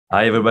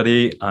Hi,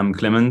 everybody. I'm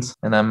Clement.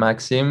 And I'm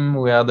Maxime.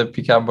 We are the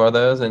Picard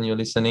Brothers, and you're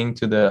listening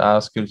to the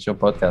House Culture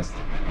Podcast.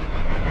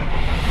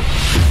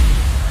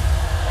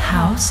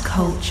 House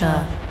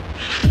Culture.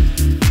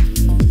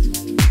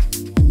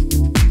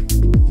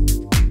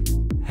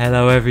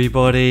 Hello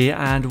everybody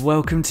and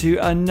welcome to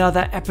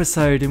another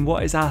episode in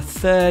what is our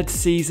third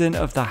season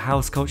of the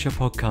House Culture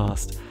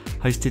Podcast,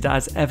 hosted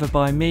as ever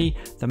by me,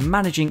 the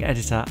managing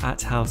editor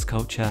at House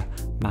Culture,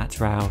 Matt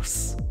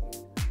Rouse.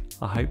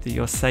 I hope that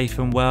you're safe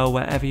and well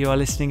wherever you are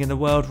listening in the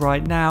world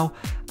right now,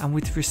 and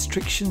with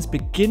restrictions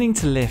beginning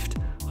to lift,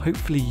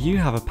 hopefully you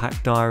have a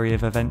packed diary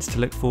of events to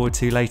look forward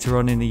to later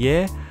on in the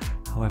year.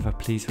 However,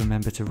 please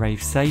remember to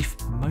rave safe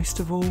and most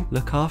of all,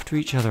 look after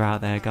each other out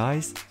there,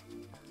 guys.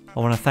 I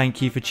want to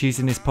thank you for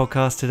choosing this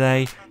podcast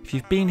today. If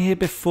you've been here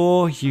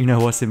before, you know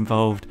what's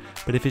involved.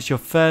 But if it's your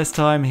first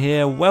time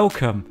here,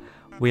 welcome.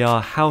 We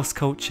are House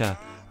Culture,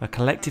 a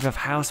collective of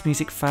house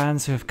music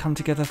fans who have come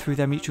together through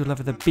their mutual love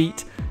of the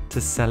beat to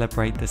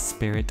celebrate the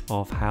spirit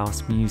of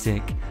house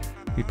music.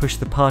 We push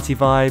the party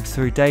vibes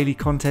through daily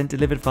content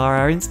delivered via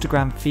our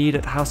Instagram feed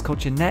at House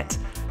Culture Net,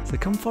 so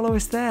come follow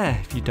us there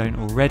if you don't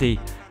already.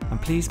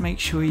 And please make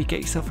sure you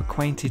get yourself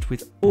acquainted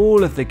with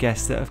all of the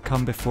guests that have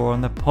come before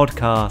on the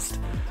podcast.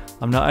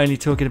 I'm not only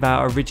talking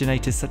about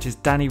originators such as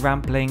Danny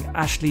Rampling,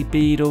 Ashley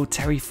Beadle,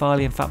 Terry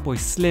Farley and Fatboy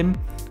Slim,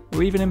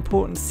 or even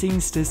important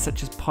scenesters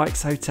such as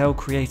Pike's Hotel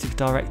creative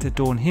director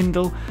Dawn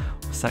Hindle,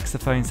 or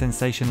saxophone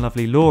sensation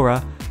Lovely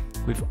Laura.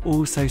 We've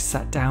also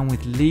sat down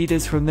with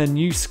leaders from the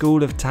new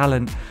school of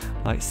talent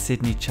like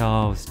Sydney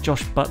Charles,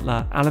 Josh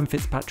Butler, Alan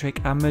Fitzpatrick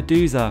and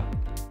Medusa.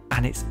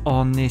 And it's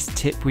on this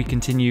tip we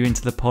continue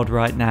into the pod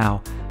right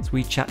now as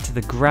we chat to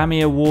the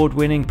Grammy Award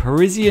winning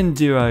Parisian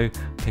duo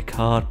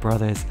Picard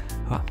Brothers,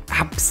 who are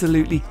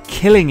absolutely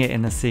killing it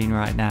in the scene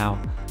right now.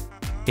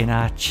 In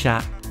our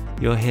chat,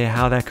 you'll hear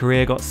how their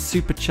career got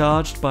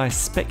supercharged by a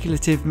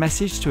speculative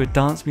message to a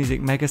dance music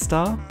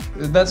megastar.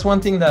 That's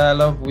one thing that I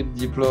love with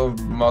Diplo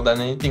more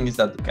than anything, is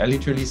that I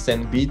literally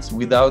send beats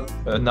without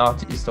an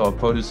artist or a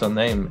producer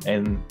name,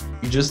 and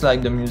you just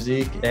like the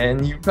music,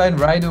 and he replied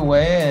right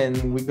away,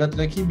 and we got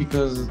lucky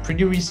because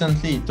pretty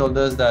recently he told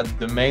us that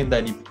the mail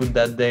that he put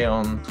that day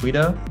on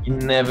Twitter, he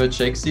never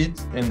checks it,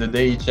 and the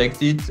day he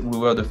checked it, we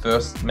were the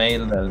first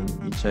mail that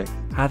he checked.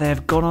 How they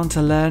have gone on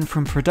to learn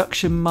from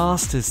production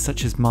masters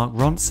such as Mark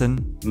Ronson.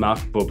 Mark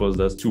proposed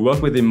us to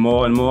work with him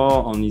more and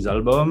more on his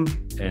album,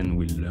 and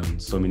we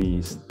learned so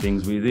many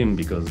things with him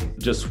because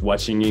just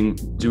watching him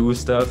do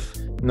stuff.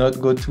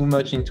 Not go too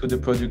much into the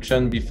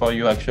production before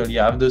you actually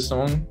have the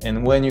song,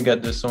 and when you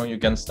get the song you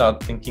can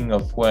start thinking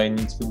of where it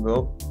needs to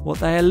go. What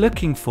they are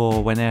looking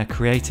for when they're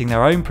creating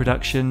their own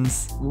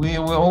productions. We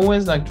were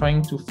always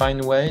trying to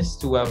find ways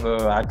to have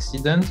an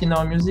accident in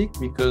our music,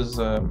 because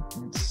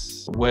it's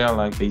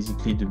where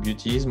basically the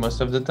beauty is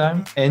most of the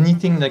time.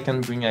 Anything that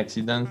can bring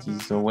accident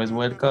is always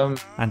welcome.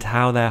 And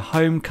how their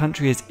home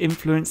country has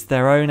influenced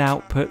their own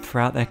output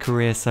throughout their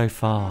career so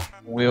far.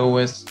 We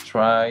always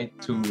try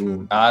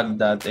to add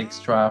that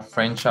extra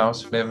French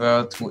house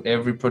flavor to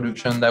every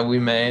production that we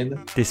made.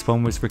 This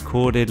one was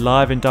recorded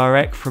live and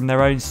direct from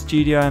their own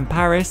studio in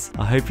Paris.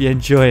 I hope you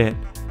enjoy it.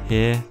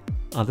 Here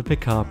are the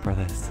Picard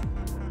Brothers.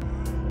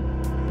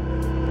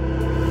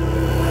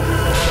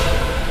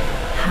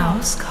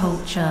 House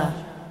Culture.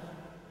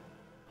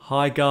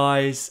 Hi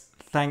guys,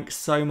 thanks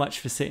so much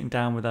for sitting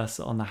down with us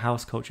on the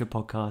House Culture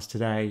Podcast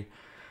today.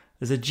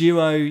 As a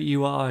duo,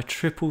 you are a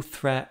triple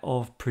threat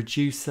of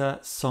producer,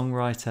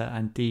 songwriter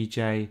and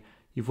DJ.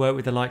 You've worked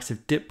with the likes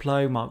of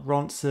Diplo, Mark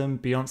Ronson,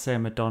 Beyonce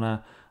and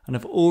Madonna, and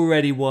have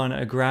already won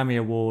a Grammy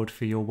Award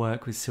for your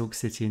work with Silk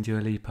City and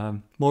Dua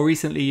Lipa. More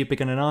recently, you've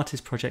begun an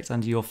artist project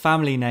under your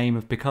family name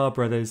of Picard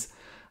Brothers,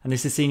 and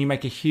this has seen you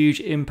make a huge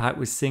impact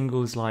with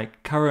singles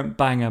like current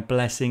banger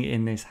Blessing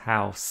in This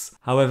House.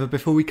 However,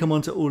 before we come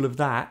on to all of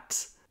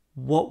that,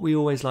 what we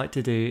always like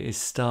to do is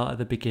start at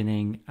the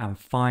beginning and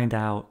find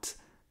out,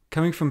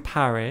 coming from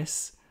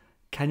Paris,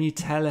 can you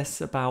tell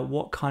us about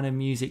what kind of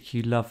music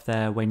you loved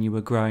there when you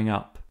were growing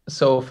up?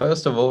 So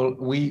first of all,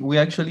 we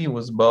actually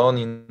was born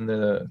in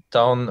the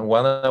town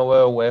 1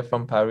 hour away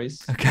from Paris.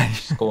 Okay.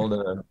 It's called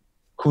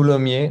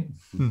Coulommiers,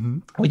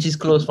 which is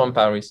close from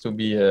Paris, to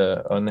be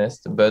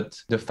honest. But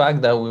the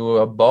fact that we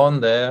were born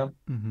there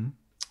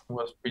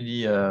was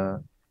pretty,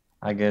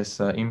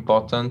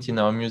 important in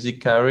our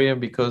music career,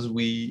 because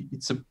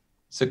it's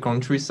a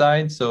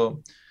countryside.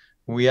 So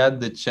we had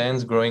the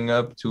chance growing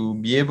up to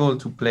be able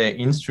to play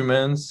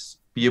instruments,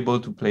 be able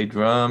to play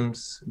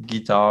drums,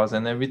 guitars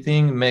and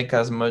everything, make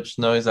as much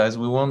noise as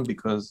we want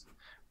because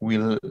we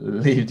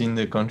lived in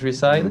the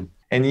countryside.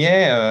 And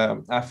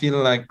I feel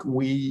like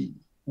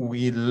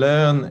we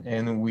learn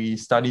and we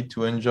started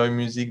to enjoy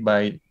music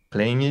by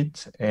playing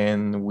it,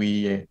 and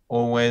we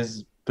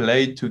always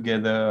played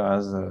together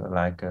as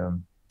a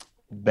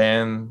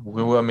band.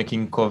 We were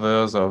making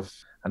covers of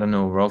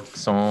rock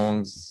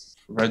songs,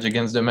 Rage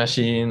Against the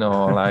Machine,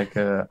 or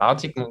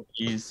Arctic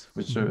Monkeys,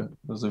 which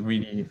was a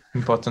really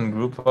important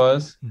group for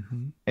us.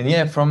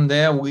 And from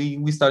there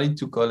we started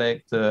to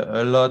collect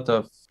a lot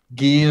of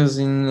gears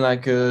in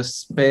like a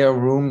spare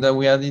room that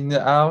we had in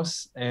the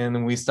house,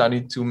 and we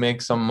started to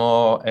make some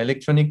more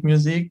electronic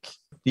music.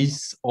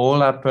 This all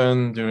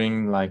happened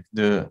during like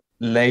the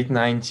late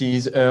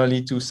 90s,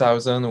 early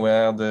 2000,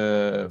 where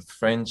the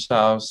French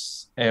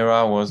house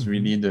era was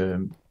really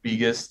the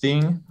biggest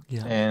thing.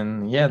 Yeah.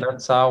 And yeah,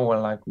 that's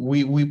how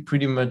we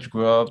pretty much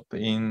grew up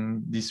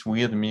in this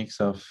weird mix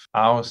of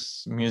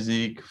house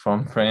music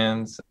from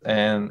France,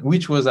 and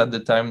which was at the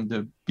time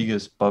the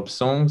biggest pop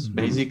songs.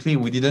 Basically,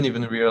 we didn't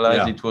even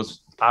realize it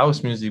was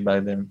house music by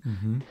then.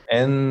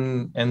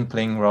 And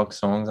playing rock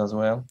songs as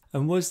well.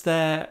 And was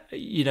there,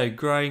 you know,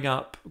 growing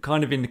up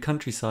kind of in the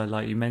countryside,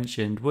 like you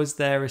mentioned, was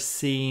there a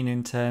scene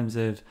in terms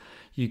of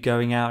you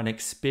going out and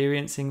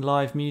experiencing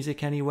live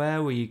music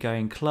anywhere? Were you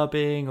going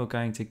clubbing or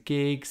going to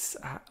gigs?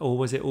 Or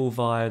was it all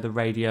via the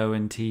radio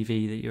and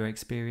TV that you were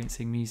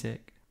experiencing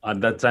music?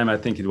 At that time, I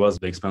think it was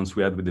the experience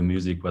we had with the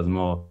music was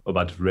more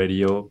about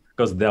radio,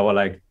 because there were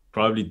like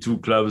probably 2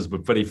 clubs,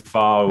 but pretty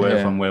far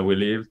away from where we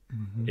lived.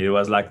 It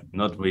was like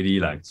not really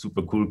like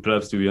super cool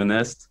clubs, to be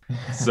honest.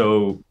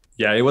 So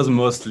yeah, it was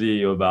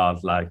mostly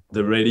about like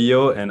the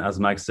radio. And as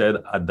Mike said,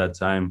 at that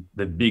time,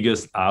 the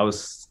biggest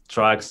house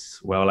tracks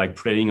were like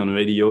playing on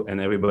radio,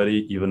 and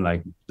everybody, even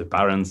like the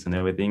parents and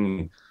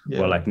everything,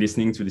 were like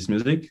listening to this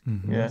music.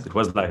 So it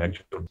was like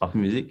actual pop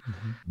music.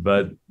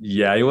 But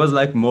yeah, it was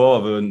like more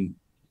of an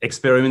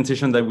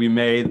experimentation that we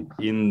made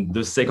in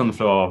the second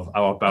floor of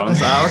our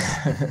parents' house,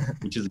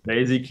 which is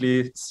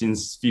basically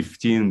since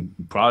 15,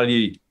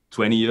 probably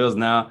 20 years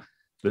now,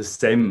 the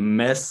same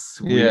mess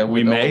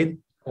we made.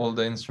 All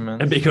the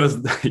instruments. Because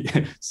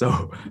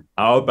so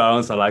our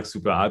parents are like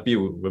super happy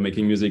we're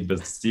making music,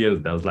 but still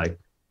there's like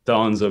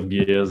tons of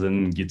gears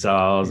and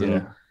guitars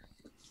and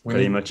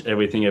pretty much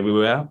everything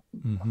everywhere.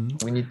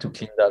 We need to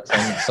clean that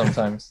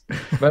sometimes.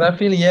 But I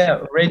feel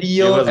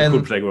radio it was a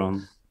cool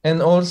playground.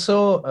 And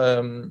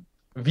also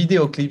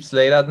video clips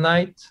late at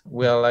night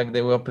where like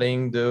they were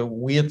playing the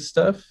weird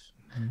stuff.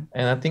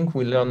 And I think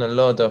we learned a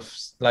lot of,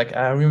 like,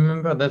 I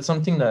remember that's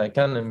something that I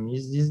kind of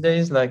miss these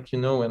days. Like, you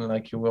know, when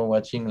like you were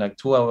watching like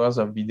 2 hours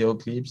of video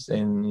clips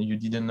and you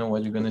didn't know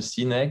what you're going to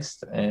see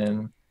next.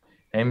 And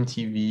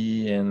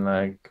MTV, and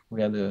like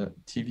we had a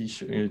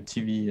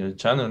TV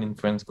channel in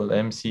France called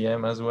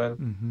MCM as well.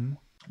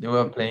 They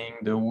were playing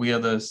the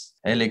weirdest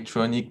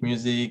electronic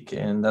music,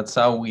 and that's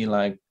how we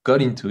like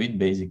got into it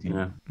basically.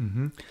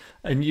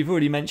 And you've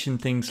already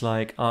mentioned things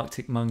like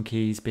Arctic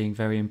Monkeys being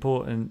very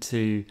important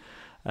to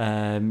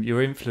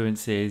your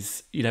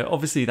influences. You know,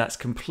 obviously that's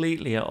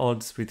completely at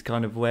odds with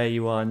kind of where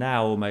you are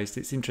now almost.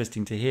 It's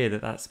interesting to hear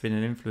that that's been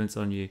an influence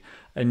on you.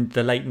 And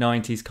the late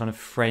 90s kind of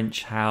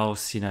French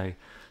house, you know,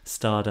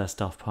 Stardust,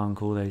 Daft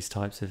Punk, all those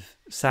types of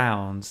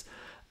sounds.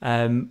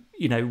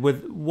 You know,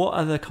 what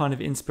other kind of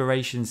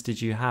inspirations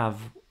did you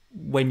have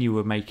when you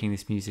were making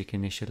this music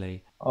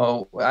initially?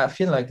 Oh, I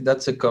feel like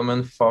that's a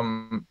common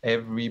from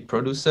every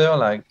producer.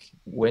 Like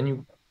when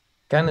you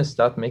kind of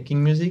start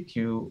making music,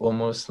 you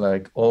almost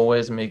like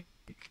always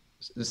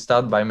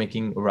start by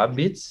making rap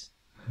beats,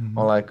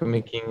 or like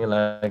making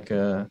like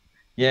a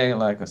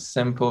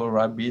sample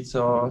rap beats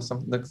or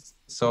something.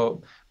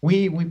 So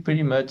we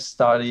pretty much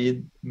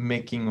started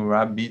making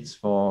rap beats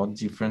for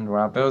different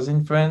rappers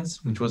in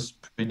France, which was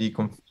pretty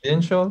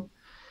confidential.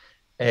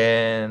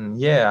 And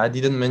yeah, I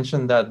didn't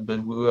mention that, but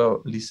we were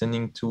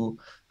listening to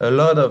a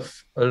lot of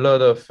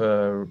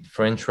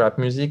French rap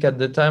music at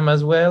the time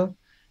as well.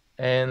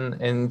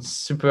 And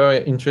super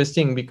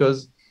interesting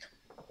because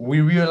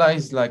we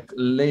realized like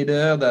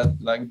later that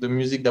like the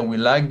music that we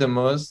liked the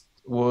most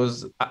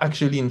was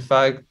actually in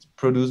fact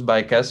produced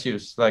by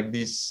Cassius. Like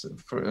this,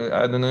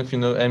 I don't know if you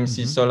know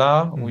MC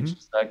Solar, which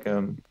is like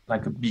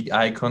a big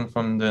icon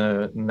from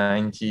the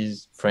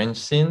 90s French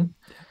scene.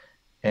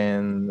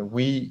 And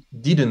we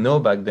didn't know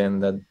back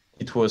then that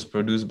it was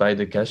produced by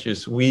the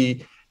Cassius.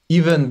 We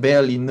even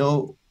barely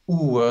know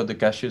who were the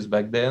Cassius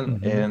back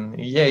then. And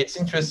yeah, it's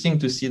interesting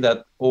to see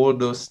that all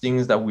those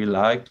things that we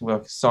liked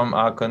some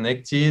are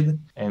connected.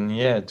 And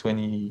yeah,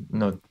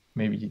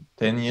 maybe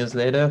 10 years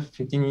later,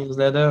 15 years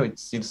later,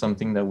 it's still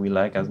something that we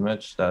like as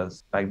much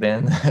as back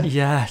then.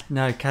 Yeah,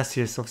 no,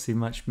 Cassius obviously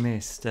much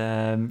missed.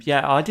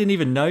 Yeah, I didn't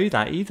even know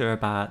that either,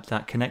 about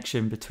that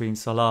connection between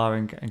Solar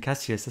and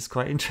Cassius. That's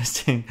quite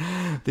interesting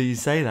that you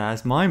say that.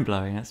 That's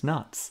mind-blowing. That's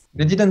nuts.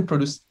 They didn't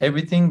produce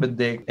everything, but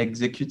they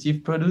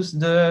executive produced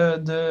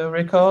the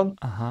record.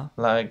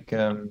 Like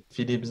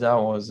Philippe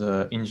Zar was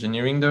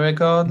engineering the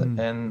record,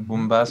 and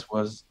Boombas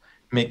was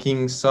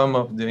making some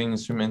of the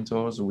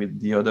instrumentals with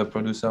the other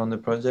producer on the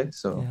project.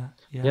 So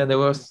they had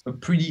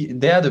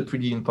a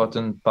pretty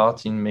important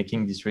part in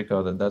making this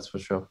record, that's for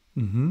sure.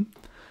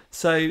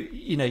 So,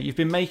 you know, you've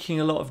been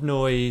making a lot of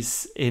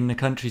noise in the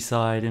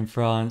countryside in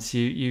France.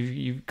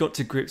 You've got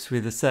to grips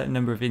with a certain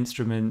number of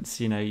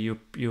instruments. You know,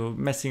 you're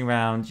messing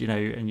around, you know,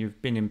 and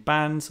you've been in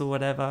bands or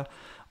whatever.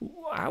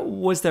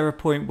 Was there a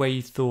point where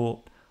you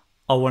thought,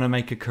 I want to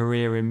make a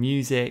career in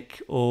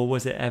music, or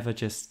was it ever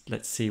just,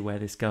 let's see where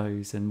this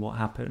goes and what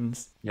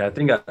happens? Yeah, I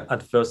think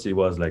at first it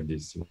was like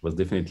this. It was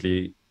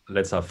definitely,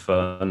 let's have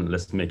fun,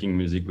 let's making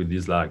music with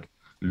these like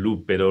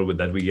loop pedal with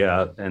that we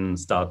got and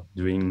start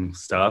doing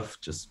stuff,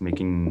 just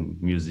making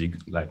music,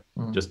 like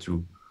just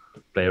to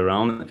play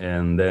around.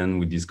 And then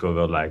we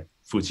discovered like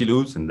Fruity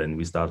Loops, and then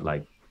we start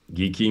like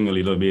geeking a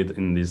little bit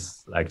in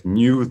this like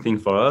new thing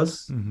for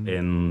us.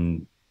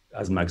 And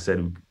as Max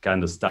said, we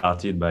kind of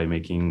started by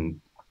making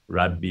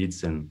rap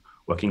beats and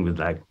working with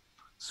like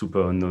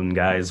super unknown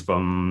guys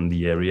from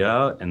the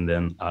area. And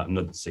then I'm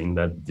not saying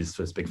that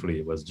disrespectfully,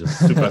 it was just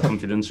super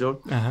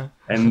confidential.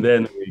 And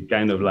then we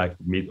kind of like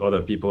meet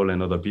other people.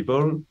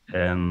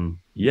 And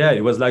yeah,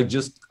 it was like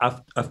just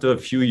after a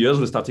few years,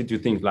 we started to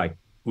think like,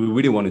 we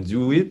really want to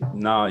do it.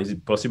 Now, is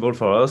it possible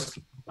for us?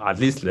 At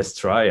least let's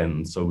try.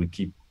 And so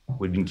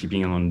we've been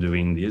keeping on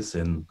doing this.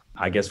 And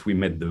I guess we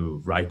met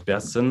the right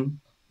person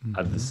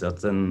at a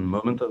certain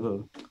moment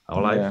of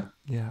our life.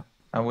 Yeah.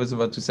 I was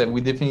about to say, we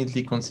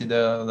definitely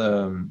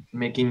consider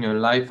making a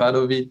life out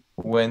of it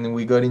when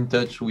we got in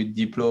touch with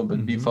Diplo.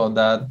 But before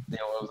that,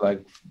 there was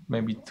like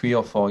maybe 3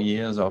 or 4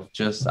 years of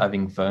just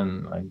having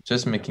fun, like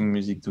just making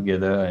music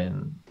together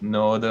and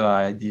no other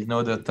ideas, no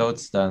other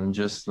thoughts than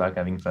just like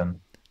having fun.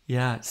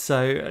 Yeah.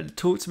 So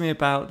talk to me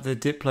about the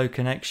Diplo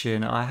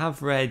connection. I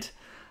have read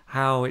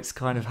how it's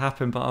kind of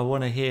happened, but I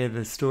want to hear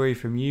the story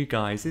from you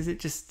guys. Is it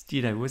just,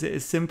 was it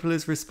as simple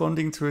as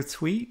responding to a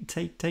tweet?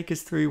 Take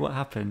us through what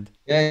happened.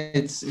 Yeah,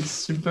 it's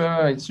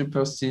super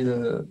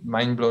still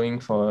mind-blowing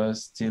for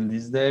us till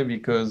this day,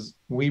 because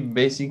we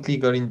basically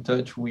got in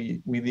touch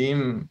with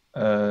him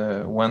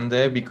one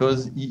day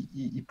because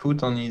he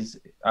put on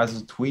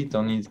as a tweet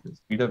on his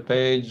Twitter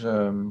page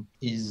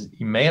his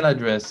email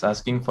address,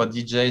 asking for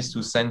DJs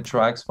to send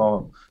tracks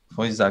for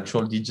his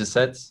actual DJ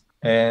sets.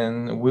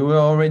 And we were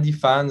already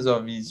fans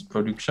of his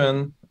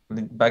production.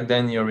 Back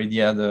then, he already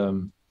had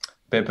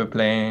Paper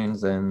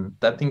Planes, and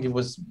I think it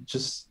was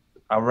just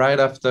right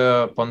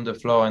after Upon the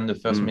Floor and the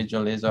first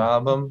Major Lazer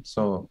album.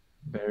 So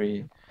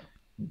very,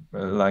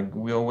 like,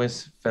 we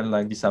always felt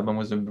like this album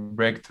was a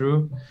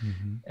breakthrough.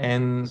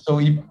 And so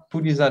he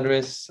put his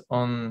address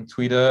on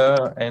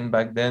Twitter, and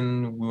back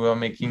then we were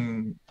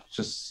making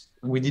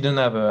we didn't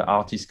have an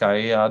artist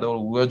career at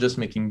all. We were just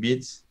making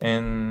beats.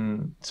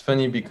 And it's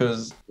funny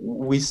because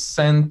we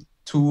sent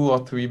 2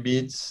 or 3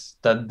 beats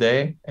that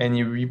day and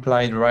he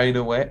replied right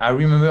away. I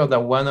remember that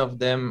one of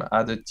them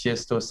had a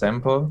Tiesto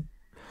sample,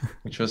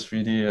 which was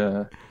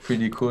really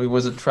pretty cool. It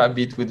was a trap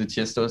beat with a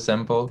Tiesto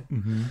sample,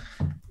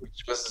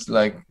 which was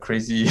like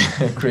crazy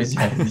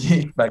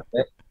idea back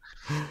then.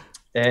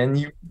 And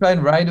he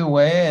replied right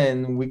away,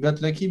 and we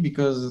got lucky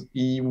because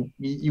he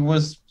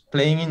was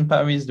playing in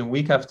Paris the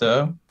week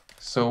after.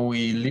 So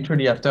we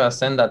literally, after I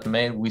sent that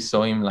mail, we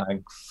saw him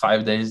like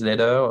 5 days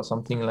later or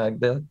something like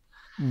that.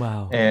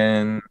 Wow.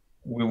 And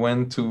we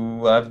went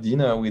to have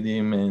dinner with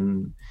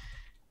him,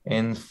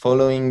 and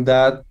following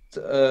that,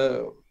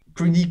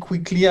 pretty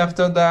quickly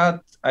after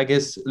that, I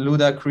guess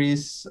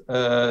Ludacris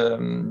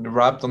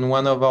rapped on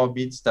one of our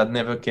beats that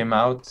never came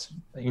out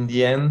in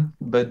the end.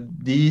 But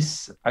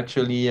this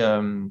actually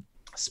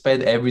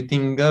sped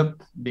everything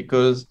up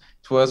because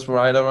it was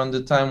right around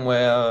the time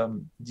where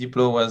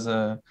Diplo was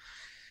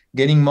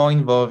getting more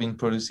involved in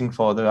producing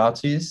for other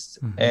artists,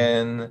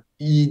 and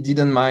he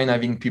didn't mind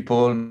having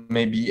people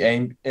maybe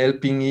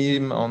helping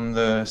him on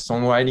the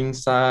songwriting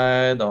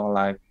side, or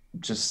like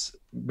just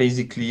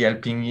basically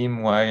helping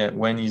him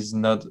when he's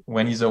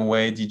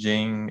away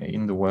DJing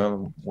in the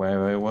world,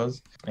 wherever it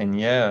was. And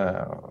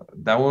yeah,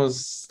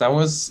 that's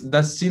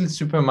still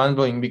super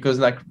mind-blowing, because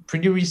like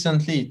pretty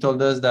recently he told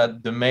us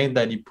that the mail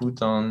that he put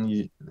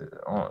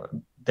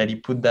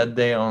that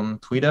day on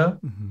Twitter,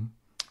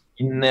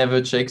 he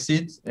never checks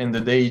it, and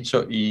the day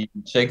he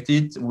checked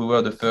it, we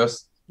were the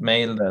first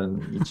mail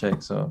that he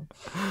checked. So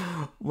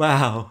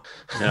wow.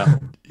 Yeah,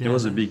 it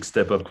was a big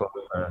step up for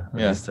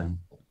this time.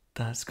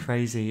 That's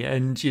crazy.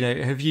 And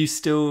have you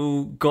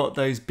still got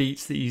those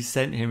beats that you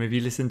sent him? Have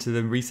you listened to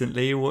them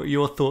recently? What are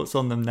your thoughts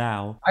on them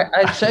now?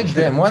 I checked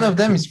them. One of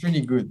them is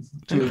pretty good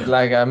too.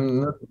 Like,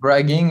 I'm not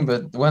bragging,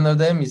 but one of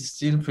them is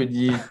still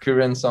pretty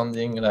current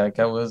sounding. Like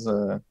I was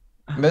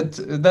but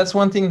that's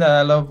one thing that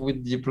I love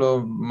with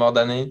Diplo more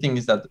than anything,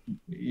 is that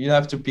you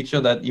have to picture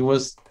that he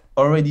was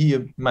already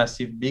a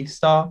massive big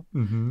star,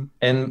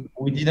 and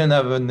we didn't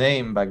have a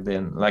name back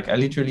then. Like I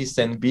literally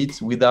sent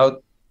beats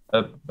without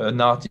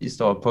an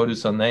artist or a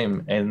producer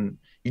name, and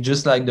he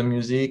just liked the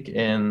music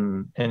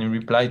and he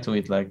replied to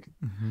it. Like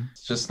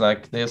it's just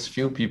like there's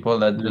few people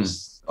that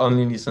just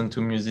only listen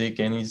to music,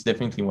 and he's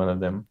definitely one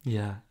of them.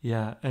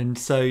 Yeah. And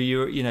so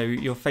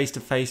you're face to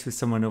face with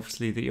someone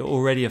obviously that you're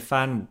already a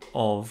fan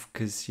of,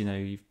 because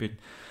you've been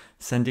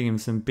sending him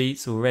some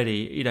beats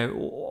already.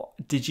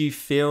 Did you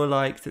feel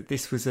like that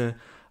this was a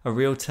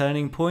real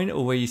turning point,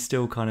 or were you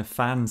still kind of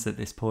fans at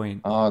this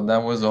point? Oh,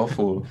 that was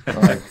awful.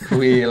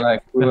 We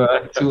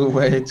were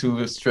way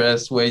too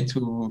stressed, way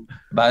too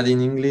bad in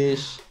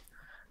English.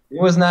 It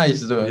was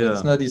nice though. Yeah.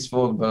 It's not his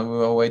fault, but we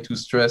were way too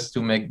stressed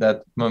to make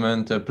that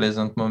moment a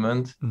pleasant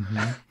moment.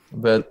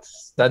 But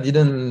he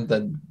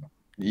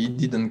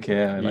didn't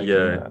care.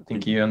 I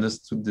think he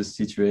understood the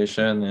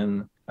situation,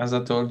 and as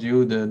I told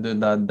you,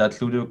 that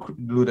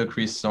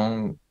ludicrous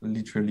song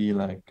literally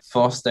like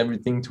forced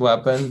everything to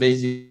happen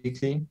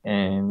basically.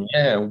 And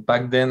yeah,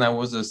 back then I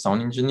was a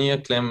sound engineer.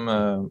 Clem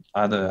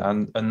had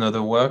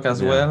another work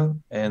as well,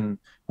 and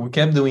we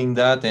kept doing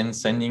that and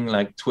sending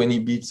like 20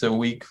 beats a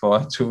week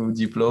to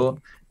Diplo.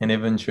 And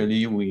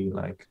eventually we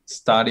like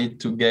started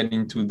to get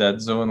into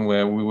that zone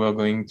where we were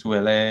going to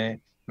LA,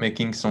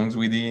 making songs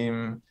with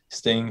him,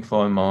 staying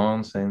for a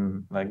month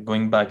and like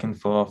going back and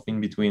forth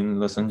in between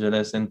Los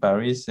Angeles and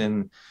Paris.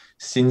 And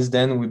since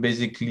then, we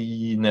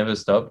basically never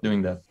stopped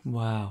doing that.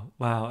 Wow.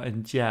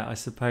 And yeah, I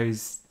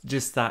suppose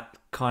just that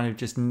kind of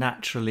just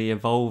naturally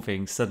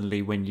evolving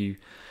suddenly when you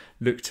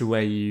look to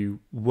where you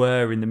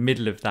were in the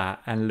middle of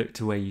that and look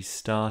to where you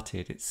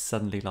started, it's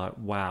suddenly like,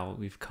 wow,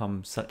 we've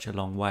come such a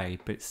long way,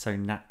 but it's so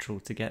natural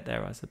to get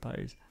there, I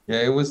suppose.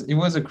 Yeah, it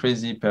was a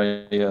crazy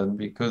period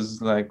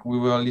because like we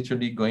were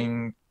literally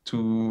going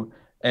to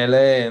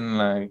LA and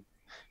like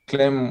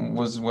Clem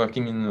was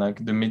working in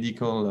like the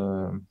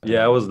medical.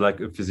 I was like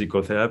a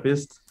physical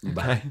therapist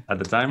at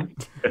the time.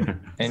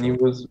 And he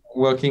was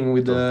working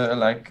with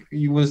like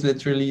he was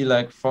literally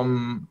like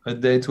from a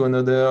day to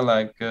another,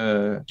 like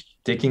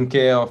taking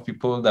care of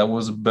people that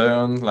was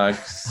burned, like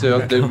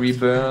third-degree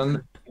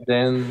burn.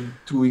 Then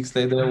 2 weeks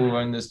later, we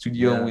were in the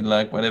studio with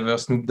like whatever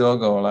Snoop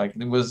Dogg or like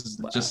it was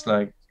just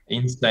like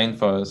insane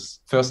for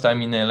us. First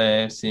time in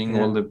LA, seeing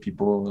all the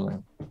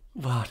people.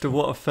 Wow,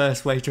 what a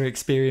first way to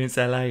experience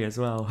LA as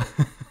well.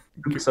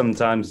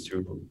 Sometimes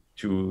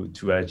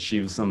to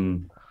achieve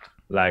some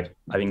like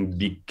having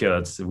big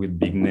cuts with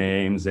big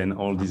names and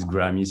all this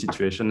Grammy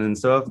situation and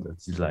stuff. That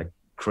is like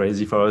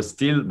crazy for us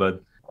still,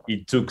 but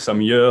it took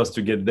some years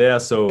to get there.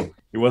 So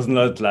it was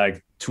not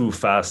like too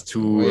fast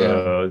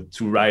to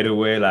right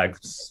away, like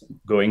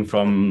going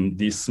from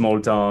this small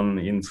town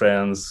in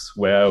France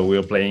where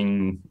we're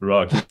playing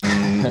rock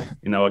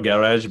in our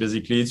garage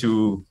basically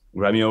to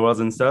Grammy Awards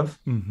and stuff.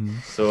 Mm-hmm.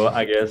 So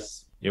I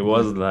guess it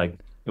was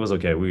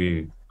okay.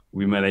 We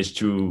managed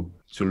to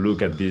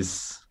look at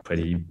this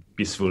pretty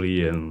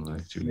peacefully and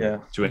like,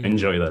 to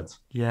enjoy that.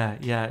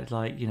 Yeah,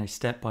 like, you know,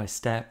 step by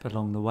step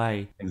along the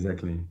way.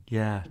 Exactly.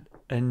 Yeah.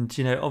 And,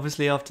 you know,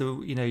 obviously after,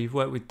 you know, you've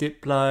worked with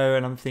Diplo,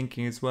 and I'm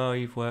thinking as well,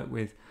 you've worked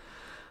with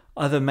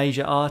other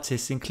major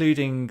artists,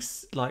 including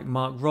like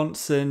Mark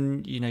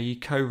Ronson. You know, you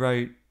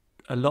co-wrote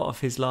a lot of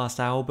his last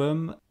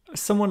album.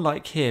 Someone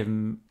like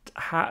him,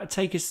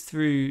 take us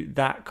through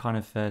that kind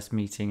of first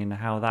meeting and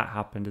how that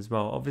happened as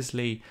well.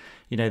 Obviously,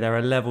 you know, there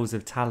are levels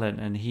of talent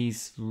and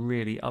he's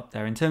really up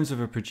there in terms of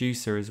a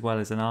producer as well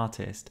as an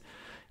artist.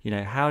 You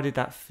know, how did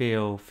that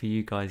feel for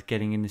you guys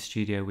getting in the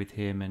studio with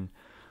him, and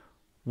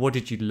what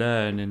did you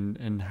learn,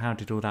 and how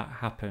did all that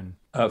happen?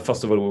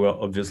 First of all, we were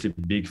obviously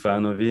big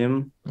fan of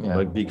him,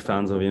 like big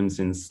fans of him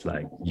since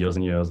like years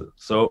and years.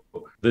 So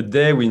the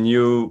day we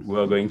knew we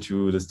were going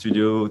to the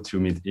studio to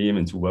meet him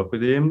and to work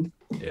with him,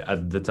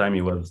 at the time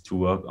he was to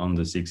work on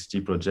the 60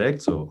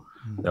 project. So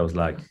that was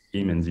like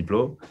him and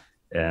Diplo.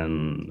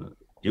 And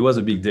it was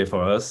a big day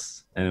for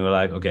us. And we were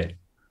like, okay,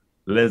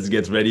 let's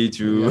get ready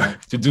to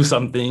do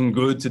something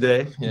good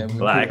today. Yeah,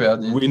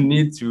 we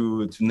need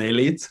to nail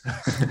it.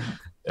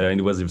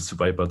 And it was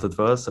super important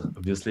for us,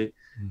 obviously.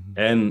 Mm-hmm.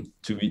 And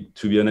to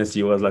be honest,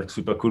 he was like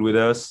super cool with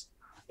us.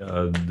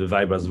 The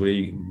vibe was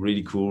really,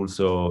 really cool.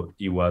 So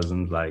it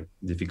wasn't like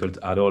difficult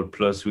at all.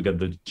 Plus, we got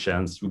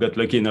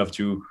lucky enough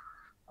to,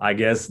 I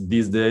guess,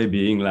 this day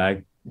being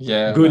like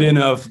good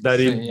enough that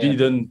it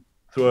didn't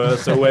throw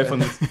us away from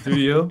the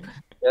studio.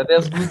 Yeah,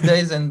 there's good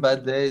days and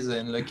bad days,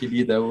 and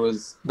luckily that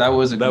was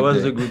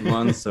a good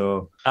one.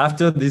 So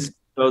after this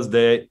first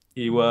day,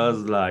 it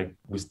was like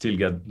we still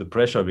got the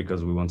pressure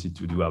because we wanted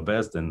to do our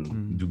best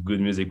and do good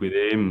music with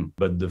him.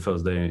 But the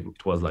first day,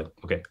 it was like,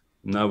 okay,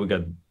 now we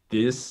got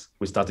this.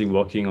 We started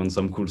working on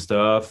some cool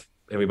stuff.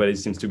 Everybody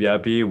seems to be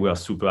happy. We are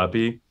super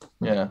happy.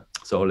 Yeah.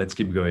 So let's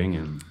keep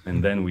going.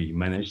 And then we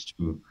managed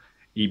to,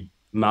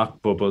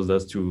 Mark proposed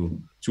us to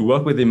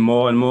work with him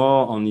more and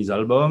more on his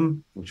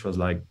album, which was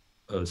like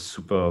a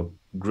super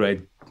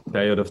great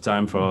period of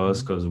time for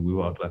us because we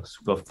were like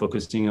super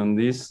focusing on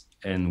this.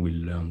 And we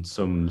learned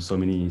so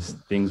many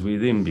things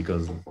with him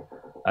because,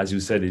 as you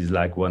said, he's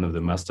like one of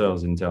the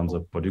masters in terms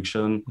of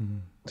production.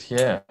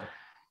 Yeah.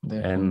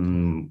 Definitely.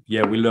 And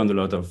we learned a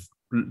lot of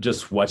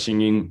just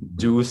watching him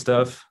do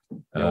stuff.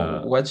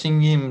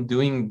 Watching him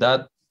doing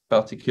that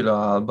particular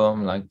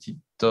album, like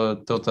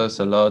taught us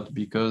a lot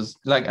because,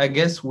 like, I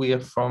guess we are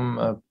from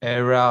an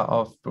era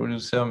of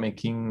producer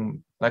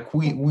making. Like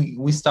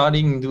we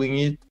starting doing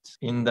it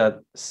in that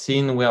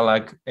scene where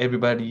like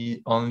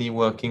everybody only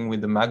working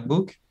with the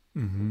MacBook.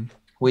 Mm-hmm.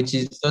 Which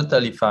is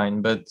totally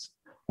fine, but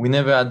we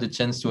never had the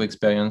chance to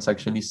experience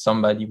actually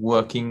somebody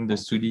working the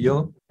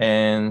studio,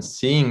 and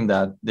seeing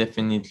that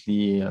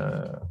definitely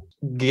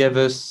gave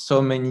us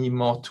so many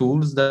more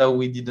tools that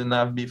we didn't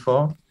have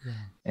before.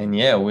 And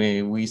yeah,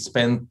 we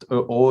spent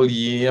a whole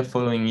year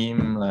following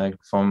him, like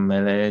from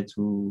LA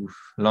to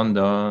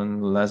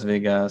London, Las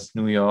Vegas,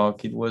 New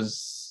York. It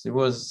was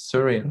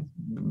surreal.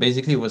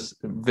 Basically, it was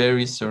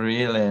very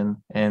surreal,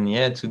 and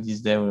yeah, to this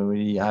day we're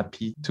really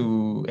happy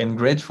to and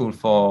grateful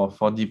for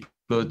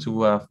Diplo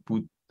to have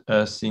put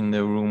us in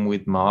the room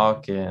with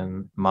Mark,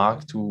 and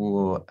Mark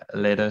to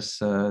let us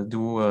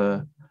do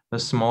a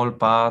small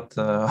part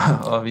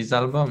of his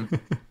album.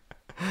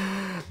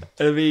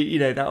 I mean,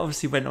 that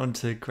obviously went on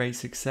to great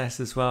success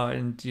as well.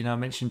 And, I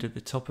mentioned at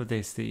the top of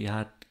this that you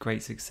had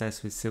great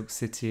success with Silk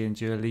City and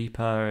Dua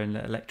Lipa and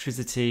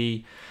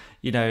Electricity,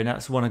 and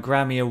that's won a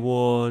Grammy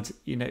Award.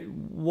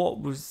 What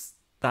was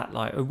that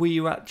like? Were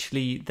you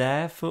actually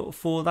there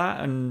for that?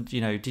 And,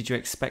 did you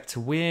expect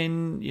to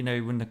win?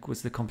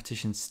 Was the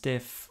competition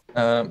stiff?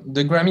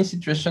 The Grammy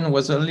situation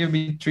was a little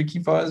bit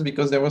tricky for us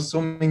because there were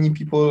so many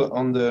people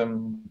on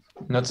the...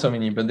 Not so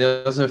many, but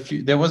there was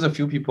a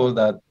few people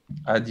that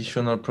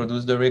additional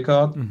produced the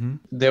record. Mm-hmm.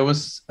 There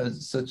was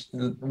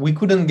we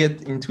couldn't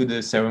get into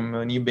the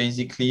ceremony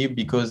basically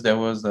because there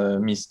was a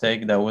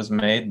mistake that was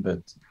made, but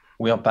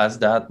we are past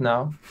that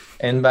now.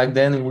 And back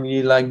then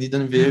we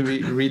didn't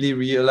really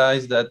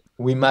realize that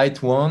we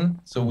might win,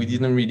 so we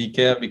didn't really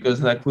care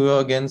because we were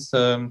against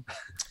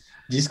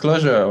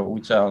Disclosure,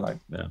 which are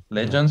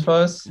legends for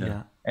us.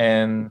 Yeah.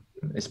 And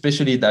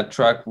especially that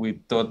track,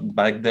 we thought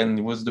back then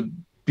it was the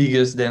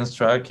biggest dance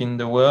track in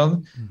the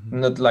world.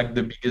 Mm-hmm. Not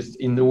the biggest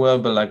in the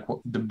world, but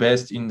the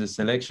best in the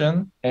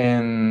selection.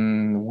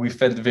 And we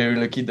felt very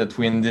lucky that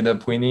we ended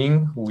up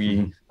winning.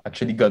 We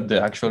actually got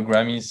the actual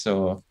Grammy,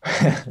 so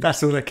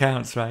that's all that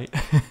counts, right?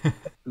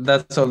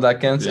 That's all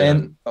that counts. Yeah.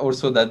 And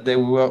also that day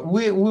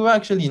we were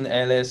actually in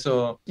LA,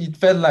 so it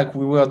felt like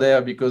we were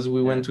there because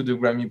we went to the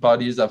Grammy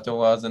parties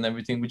afterwards and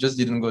everything. We just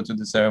didn't go to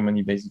the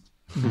ceremony basically.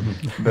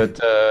 But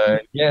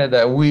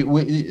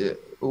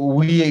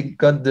we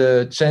got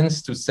the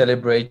chance to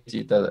celebrate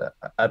it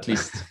at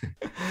least.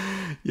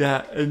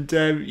 Yeah, and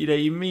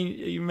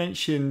you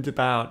mentioned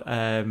about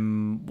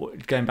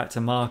going back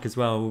to Mark as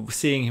well,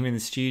 seeing him in the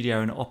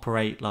studio and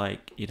operate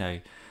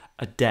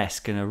a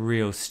desk and a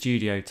real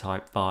studio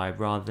type vibe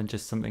rather than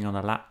just something on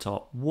a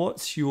laptop.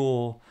 What's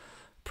your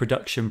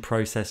production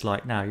process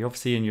like now? You're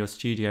obviously in your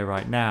studio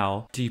right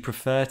now. Do you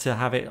prefer to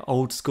have it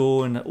old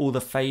school and all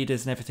the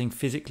faders and everything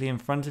physically in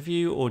front of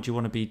you, or do you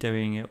want to be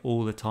doing it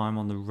all the time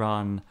on the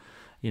run,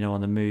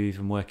 on the move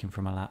and working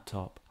from a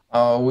laptop?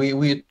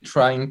 We're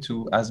trying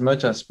to, as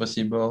much as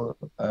possible,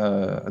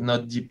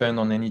 not depend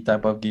on any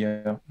type of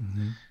gear,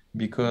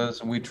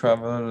 because we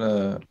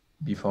travel,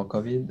 before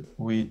COVID,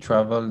 we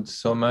traveled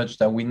so much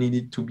that we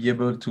needed to be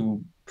able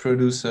to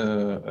produce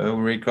a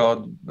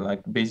record,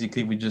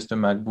 basically with just a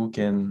MacBook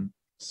and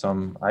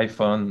some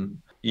iPhone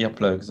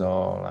earplugs,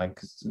 or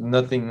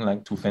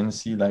nothing too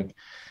fancy.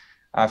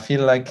 I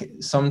feel like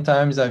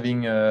sometimes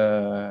having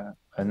a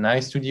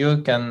nice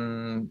studio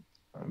can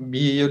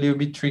be a little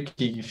bit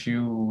tricky if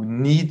you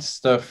need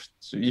stuff.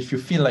 If you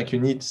feel like you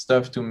need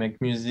stuff to make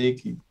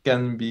music, it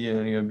can be a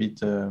little bit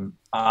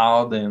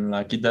hard and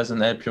it doesn't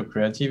help your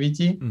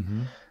creativity.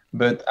 Mm-hmm.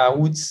 But I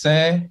would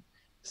say,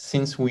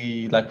 since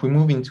we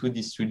moved into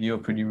the studio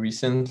pretty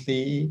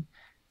recently,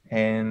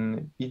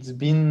 and it's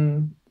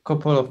been a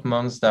couple of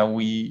months that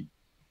we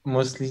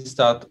mostly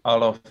start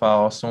all of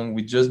our song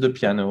with just the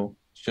piano,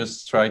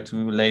 just try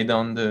to lay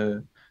down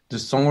the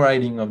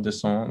songwriting of the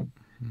song,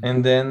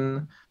 and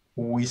then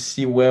we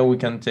see where we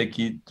can take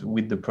it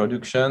with the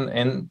production.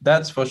 And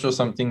that's for sure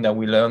something that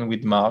we learn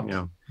with Mark.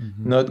 Yeah.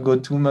 Not go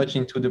too much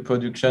into the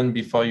production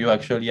before you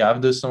actually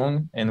have the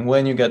song. And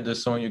when you get the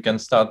song, you can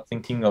start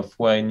thinking of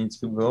where it needs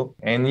to go.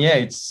 And yeah,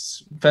 it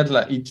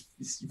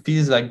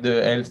feels like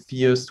the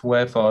healthiest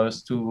way for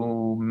us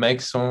to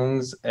make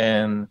songs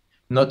and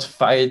not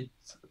fight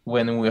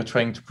when we're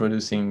trying to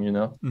producing,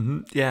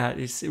 Yeah,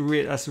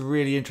 that's a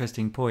really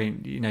interesting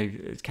point.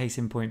 Case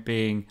in point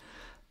being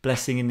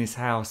Blessing in This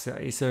House.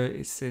 It's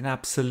an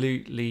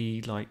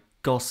absolutely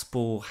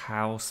gospel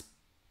house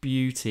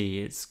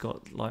beauty. It's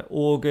got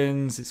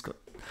organs, it's got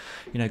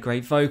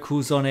great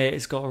vocals on it,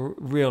 it's got a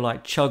real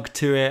chug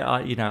to it.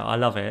 I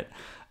love it.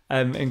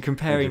 And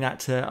comparing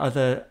that to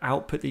other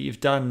output that you've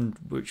done,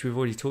 which we've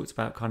already talked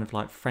about, kind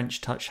of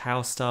French touch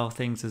house style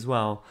things as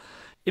well.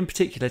 In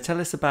particular, tell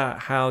us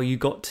about how you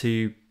got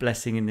to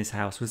Blessing in This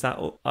House. Was that,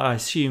 I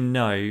assume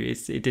no,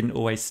 it didn't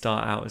always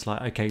start out as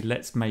okay,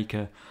 let's make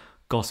a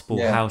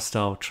gospel house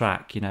style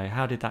track.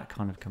 How did that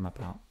kind of come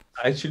about?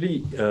 Actually,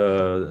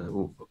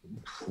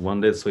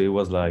 one day, so it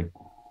was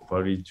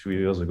probably 2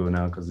 years ago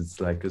now, because it's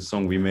a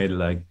song we made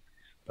a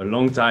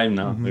long time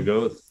now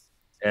ago.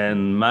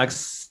 And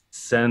Max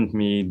sent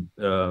me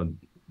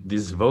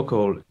this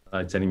vocal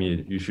telling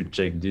me, you should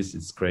check this,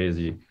 it's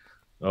crazy,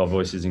 our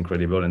voice is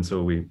incredible. And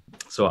so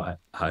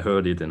I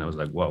heard it and I was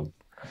like, wow,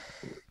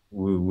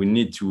 we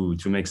need to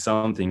make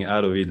something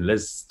out of it.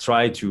 Let's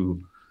try to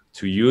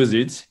use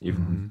it if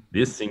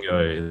this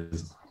singer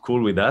is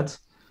cool with that,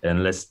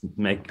 and let's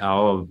make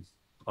our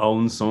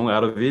own song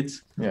out of it.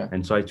 Yeah.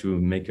 And try to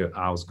make a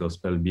house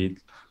gospel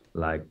beat,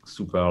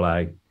 super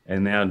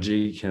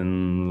energetic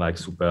and like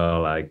super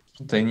like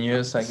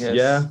spontaneous, I guess.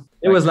 Yeah,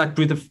 it was like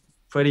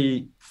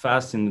pretty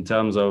fast in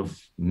terms of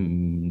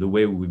the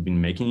way we've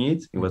been making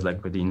it. It was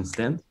like pretty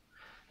instant,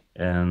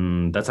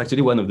 and that's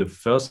actually one of the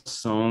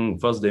first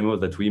demos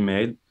that we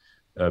made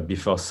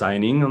before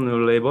signing on the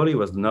label. It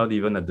was not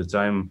even at the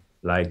time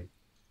like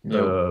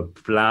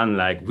plan.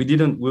 Like we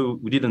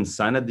didn't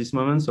sign at this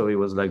moment, so it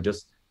was like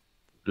just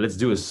let's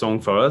do a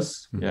song for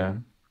us. Yeah,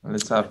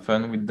 let's have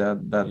fun with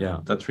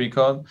that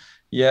record.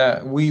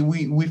 Yeah,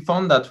 we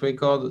found that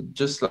record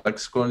just like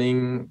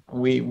scrolling.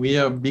 We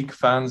are big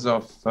fans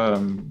of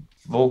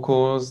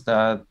vocals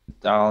that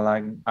are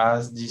like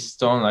as this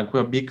tone. Like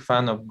we're a big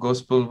fan of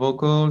gospel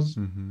vocals,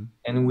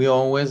 and we're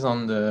always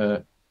on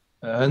the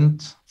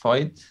hunt for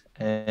it.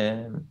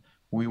 And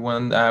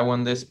I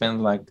one day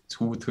spent like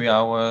 2-3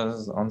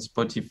 hours on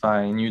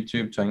Spotify and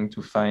YouTube trying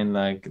to find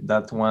like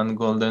that one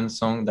golden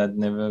song that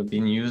never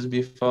been used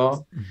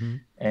before.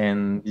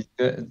 And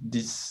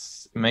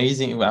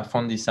I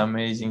found this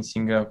amazing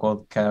singer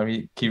called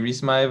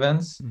Charisma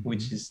Evans,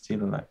 which is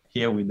still like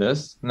here with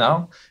us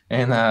now.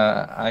 And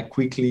I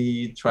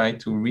quickly tried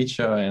to reach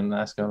her and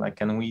ask her like,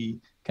 can we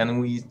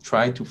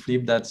try to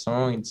flip that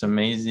song? It's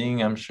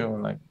amazing. I'm sure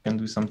like we can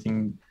do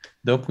something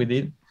dope with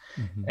it.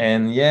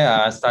 And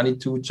I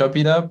started to chop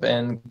it up,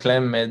 and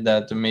Clem made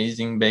that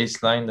amazing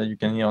bass line that you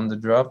can hear on the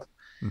drop.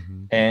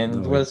 And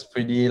it was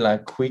pretty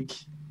like quick.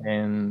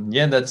 And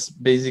that's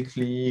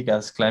basically,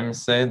 as Clem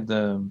said,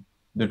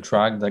 the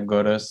track that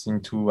got us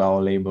into our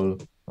label.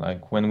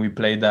 Like when we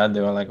played that,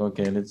 they were like,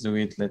 okay, let's do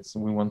it.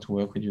 We want to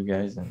work with you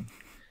guys. And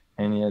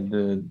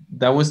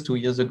that was 2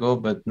 years ago,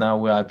 but now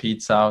we're happy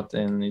it's out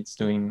and it's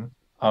doing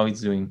how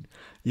it's doing.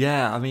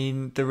 Yeah, I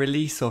mean, the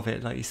release of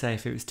it, like you say,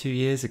 if it was 2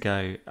 years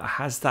ago,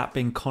 has that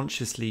been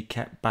consciously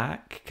kept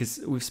back? Because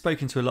we've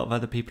spoken to a lot of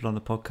other people on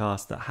the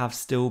podcast that have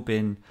still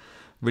been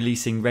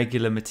releasing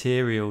regular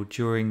material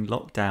during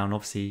lockdown.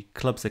 Obviously,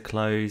 clubs are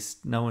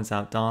closed, no one's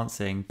out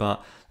dancing,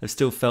 but they've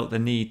still felt the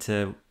need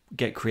to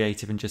get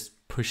creative and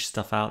just push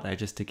stuff out there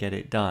just to get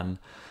it done.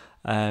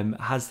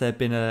 Has there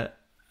been a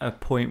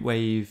point where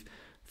you've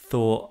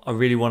thought, I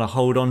really want to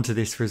hold on to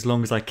this for as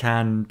long as I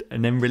can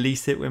and then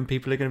release it when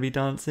people are going to be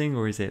dancing?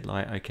 Or is it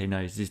like, okay,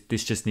 no,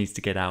 this just needs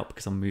to get out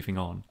because I'm moving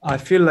on? I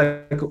feel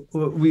like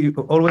we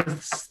always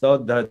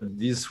thought that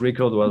this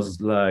record was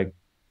like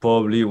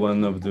probably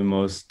one of the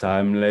most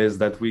timeless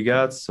that we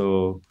got.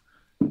 So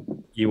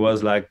it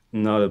was like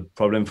not a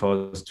problem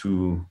for us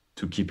to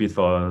keep it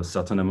for a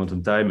certain amount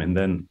of time. And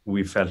then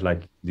we felt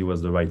like it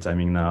was the right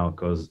timing now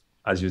because,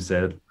 as you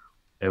said,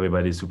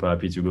 everybody's super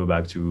happy to go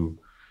back to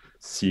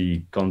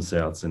see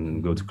concerts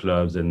and go to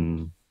clubs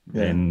and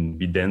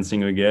be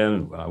dancing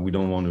again. We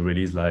don't want to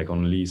release like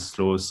only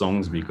slow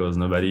songs because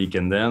nobody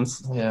can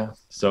dance.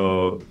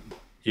 So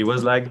it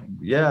was like,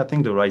 I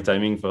think the right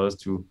timing for us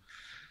to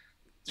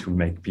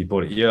make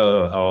people hear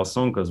our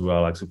song because we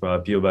are like super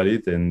happy about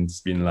it. And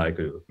it's been like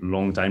a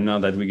long time now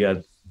that we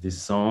got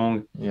this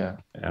song.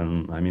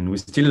 And I mean, we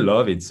still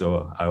love it.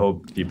 So I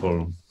hope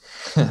people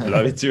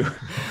love it too.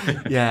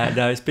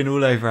 No, it's been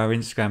all over our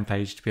Instagram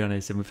page, to be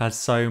honest, and we've had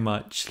so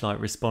much like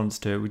response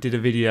to it. We did a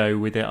video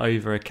with it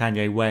over a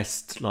Kanye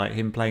West, like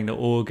him playing the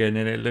organ,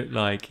 and it looked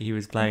like he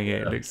was playing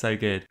it. It looked so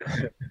good.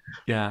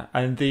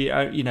 And the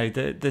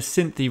the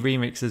synthy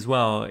remix as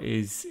well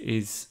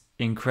is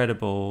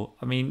incredible.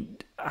 I mean,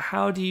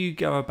 how do you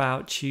go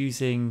about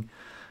choosing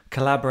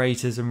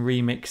collaborators and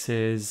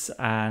remixers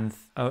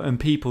and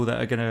people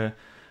that are going to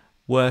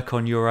work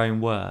on your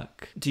own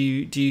work? Do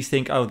you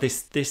think, oh,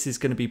 this is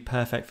going to be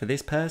perfect for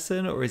this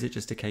person, or is it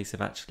just a case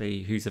of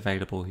actually who's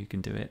available, who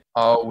can do it?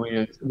 Oh,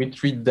 we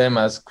treat them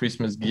as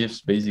Christmas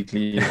gifts,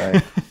 basically.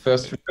 Like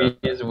first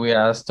release, we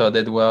asked Todd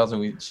Edwards,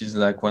 which is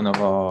like one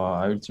of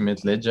our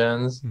ultimate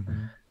legends,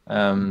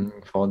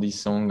 for this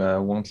song,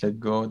 Won't Let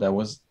Go. That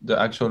was the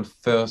actual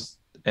first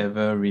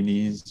ever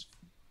release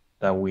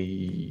that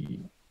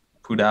we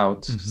put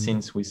out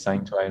since we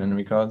signed to Island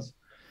Records.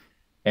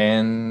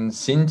 And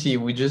Cinti,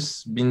 we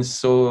just been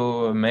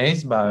so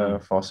amazed by her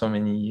for so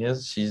many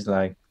years. She's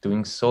like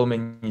doing so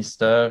many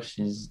stuff.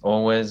 She's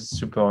always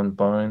super on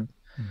point.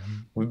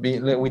 We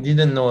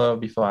didn't know her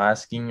before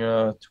asking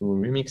her to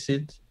remix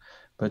it,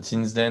 but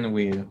since then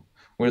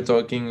we're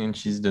talking, and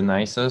she's the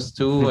nicest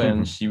too.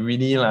 And she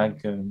really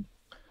like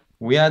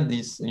we had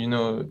this,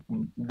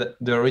 the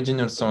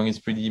original song is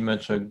pretty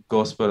much a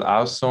gospel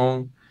house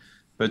song,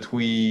 but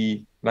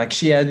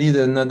she added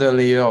another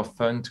layer of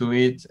fun to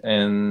it,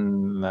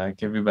 and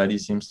like everybody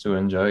seems to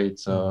enjoy it.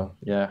 So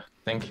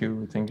thank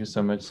you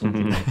so much,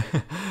 Cynthia.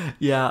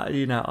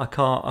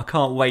 I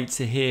can't wait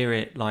to hear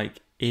it like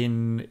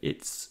in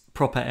its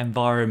proper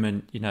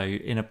environment,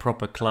 in a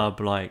proper club,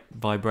 like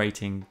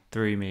vibrating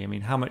through me. I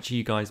mean, how much are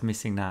you guys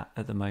missing that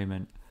at the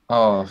moment?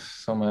 Oh,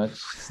 so much.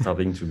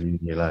 Starting to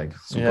be like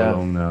super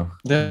long now.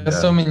 There are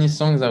so many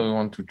songs that we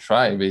want to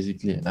try,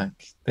 basically.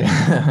 Like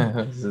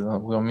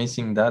we're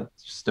missing that,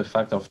 just the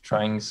fact of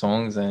trying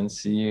songs and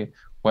see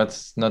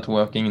what's not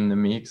working in the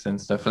mix and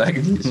stuff like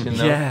this, you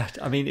know? Yeah,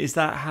 I mean, is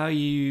that how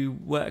you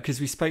work? Because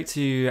we spoke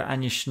to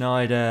Anya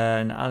Schneider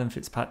and Alan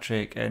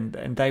Fitzpatrick, and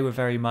they were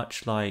very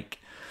much like,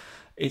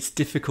 it's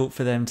difficult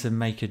for them to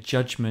make a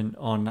judgment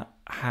on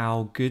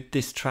how good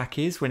this track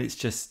is when it's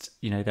just,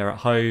 you know, they're at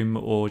home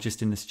or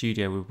just in the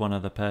studio with one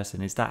other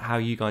person. Is that how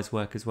you guys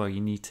work as well?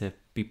 You need to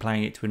be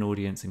playing it to an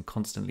audience and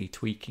constantly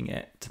tweaking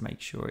it to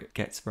make sure it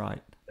gets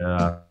right.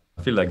 I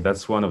feel like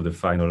that's one of the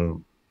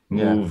final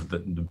move,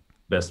 the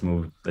best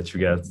move that you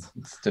get.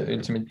 It's the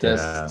ultimate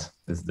test. Yeah,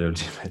 it's the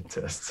ultimate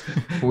test.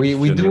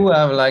 We do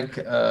have like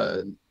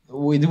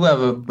we do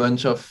have a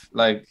bunch of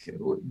like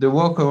the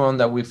workaround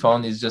that we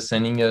found is just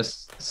sending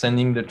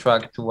the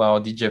track to our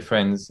DJ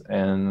friends,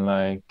 and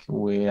like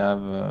we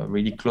have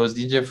really close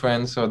DJ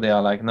friends, so they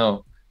are like,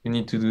 no, you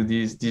need to do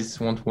this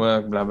won't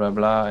work, blah blah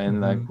blah, and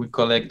like we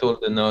collect all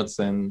the notes,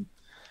 and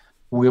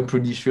we're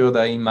pretty sure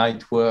that it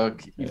might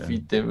work if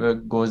it ever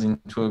goes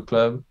into a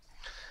club.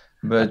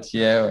 But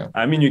yeah,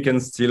 I mean, you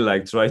can still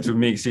like try to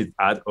mix it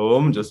at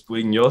home, just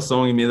putting your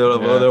song in the middle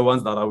of other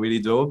ones that are really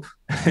dope,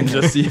 and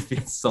just see if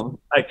it sounds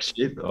like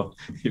shit or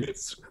if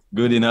it's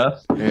good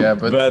enough. Yeah,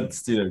 but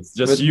still, it's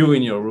just you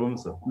in your room.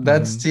 So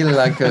that's still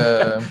like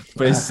a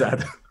very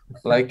sad.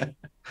 Like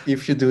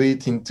if you do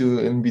it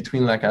in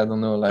between, like I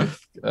don't know, like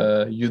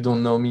You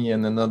Don't Know Me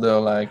and another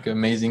like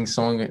amazing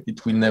song,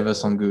 it will never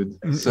sound good.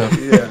 So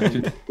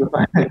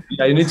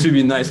you need to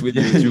be nice with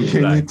it.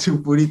 You need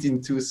to put it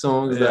in two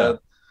songs that.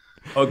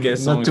 Okay,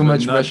 not too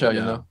much pressure,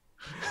 you know.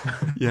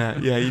 Yeah,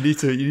 you need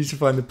to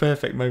find the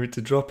perfect moment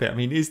to drop it. I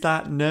mean, is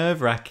that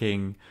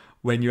nerve-wracking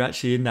when you're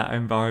actually in that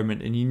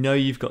environment and you know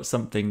you've got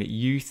something that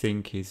you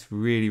think is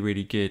really,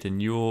 really good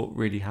and you're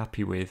really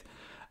happy with,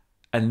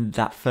 and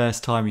that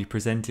first time you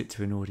present it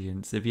to an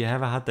audience? Have you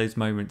ever had those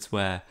moments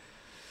where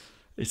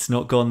it's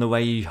not gone the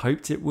way you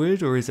hoped it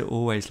would, or is it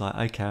always like,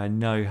 okay, I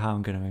know how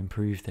I'm going to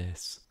improve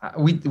this?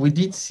 We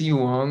did see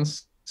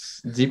once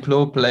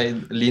Diplo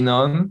played Lean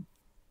On.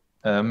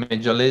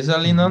 Major Lazer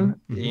Lean On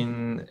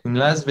in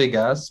Las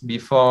Vegas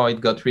before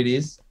it got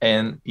released,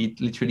 and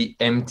it literally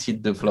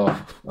emptied the floor.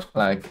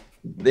 like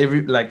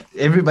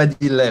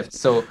everybody left.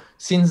 So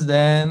since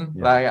then,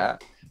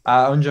 like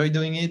I enjoy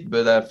doing it,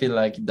 but I feel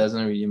like it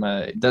doesn't really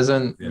matter. It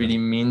doesn't really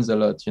means a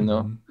lot, you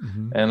know.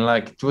 And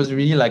like it was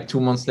really like 2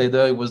 months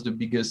later, it was the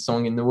biggest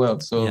song in the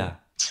world. So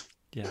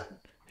yeah,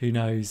 who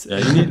knows? Yeah,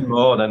 you need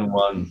more than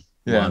one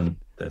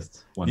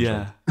test. One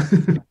shot.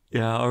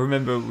 Yeah, I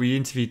remember we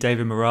interviewed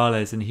David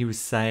Morales, and he was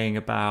saying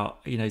about,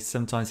 you know,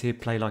 sometimes he'd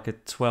play like a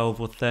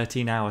 12 or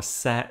 13 hour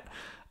set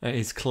at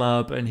his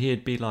club, and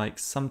he'd be like,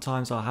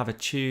 sometimes I'll have a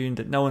tune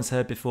that no one's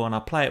heard before and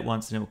I'll play it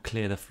once and it'll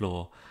clear the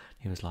floor.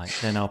 He was like,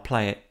 then I'll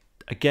play it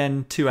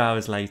again 2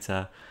 hours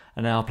later,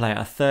 and then I'll play it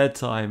a third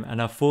time and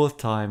a fourth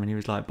time. And he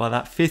was like, by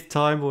that fifth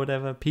time or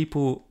whatever,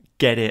 people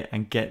get it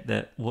and get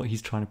that what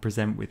he's trying to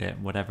present with it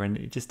and whatever, and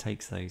it just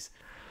takes those.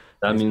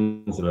 That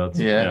means a lot.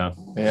 Yeah,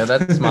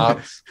 that's smart.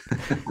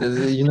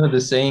 You know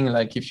the saying,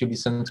 like if you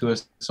listen to a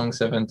song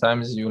 7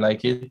 times, you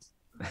like it.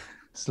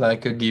 It's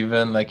like a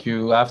given. Like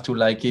you have to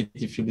like it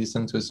if you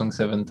listen to a song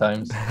 7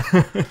 times.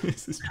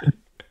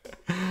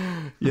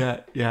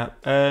 Yeah.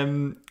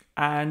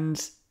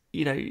 And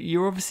you know,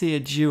 you're obviously a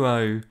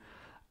duo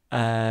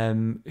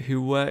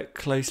who work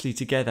closely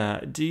together.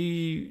 Do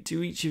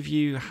each of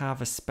you have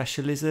a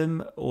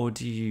specialism, or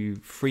do you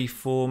free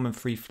form and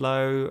free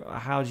flow?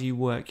 How do you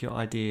work your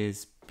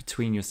ideas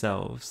between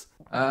yourselves?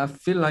 I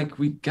feel like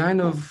we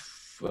kind of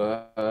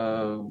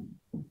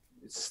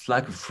it's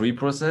like a free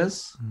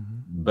process,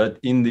 but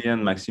in the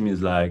end, Maxime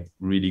is like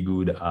really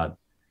good at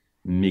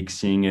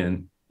mixing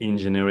and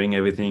engineering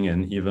everything,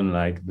 and even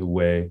like the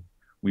way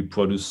we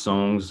produce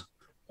songs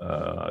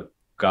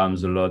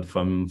comes a lot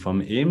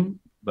from him.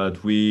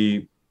 But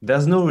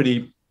there's no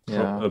really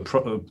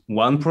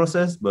one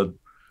process, but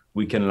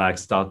we can like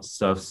start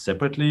stuff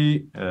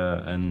separately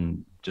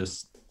and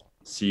just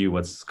see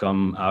what's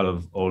come out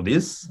of all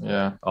this.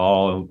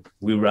 Or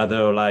we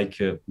rather like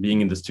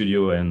being in the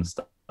studio and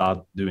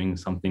start doing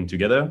something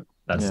together.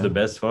 That's the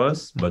best for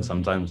us. But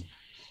sometimes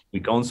we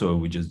can't, so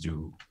we just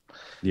do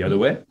the other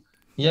way.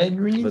 Yeah, it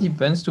really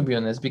depends, to be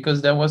honest,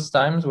 because there was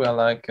times where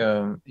like,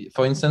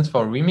 for instance,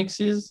 for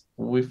remixes,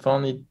 we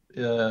found it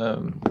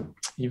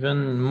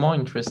even more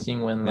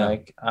interesting when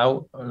like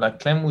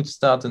Clem would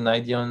start an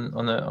idea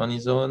on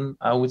his own,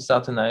 I would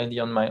start an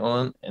idea on my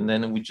own, and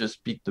then we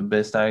just pick the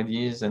best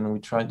ideas and we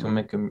try to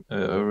make a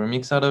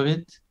remix out of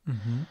it.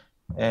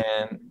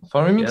 And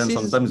for remixes, and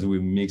sometimes we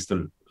mix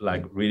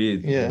like really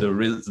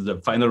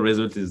the final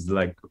result is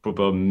like a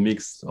proper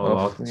mix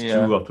of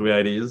 2 or 3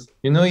 ideas.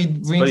 You know,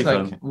 it brings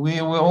like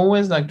we're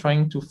always like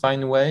trying to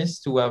find ways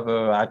to have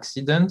an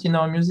accident in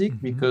our music,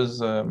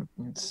 because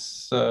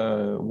it's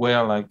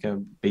where like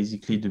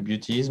basically the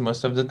beauty is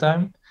most of the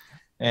time,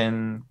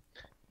 and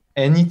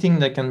anything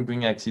that can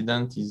bring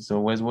accident is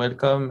always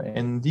welcome.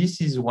 And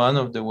this is one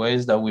of the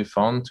ways that we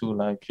found to,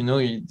 like, you know,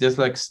 there's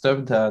like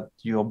stuff that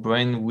your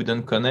brain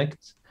wouldn't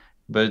connect,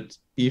 but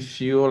if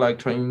you're like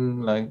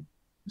trying like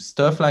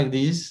stuff like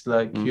this,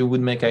 like you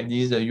would make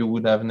ideas that you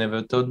would have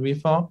never thought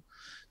before.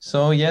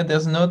 So yeah,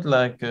 there's not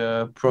like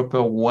a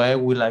proper way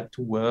we like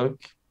to work.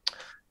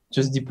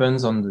 Just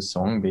depends on the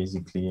song,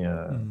 basically.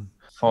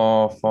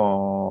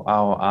 For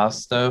our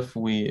stuff,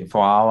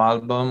 for our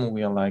album,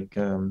 we are like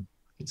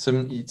it's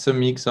a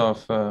mix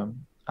of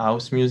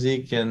house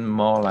music and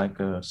more like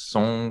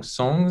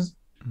songs.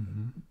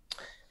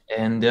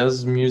 And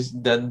there's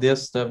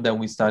stuff that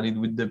we started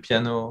with the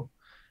piano,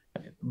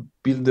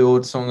 build the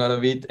whole song out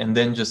of it, and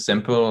then just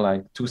sample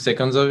like 2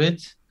 seconds of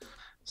it.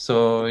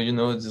 So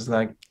just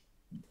like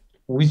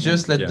we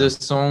just let the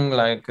song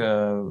like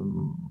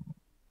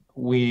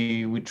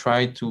we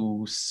try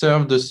to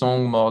serve the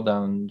song more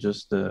than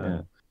just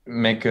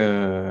make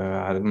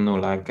I don't know,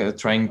 like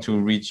trying to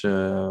reach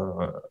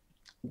how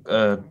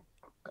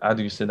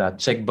do you say that,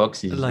 check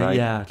boxes, like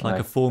right? like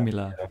a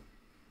formula.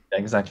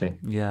 Exactly.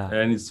 Yeah.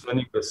 And it's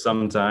funny because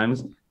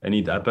sometimes, and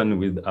it happened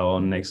with our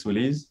next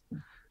release,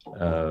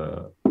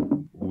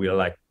 we're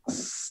like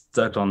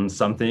stuck on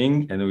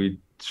something and we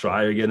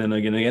try again and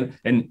again and again.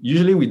 And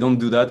usually we don't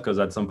do that because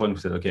at some point we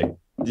said, okay,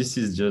 this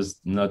is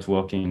just not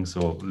working,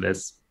 so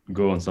let's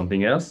go on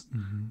something else.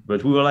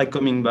 But we were like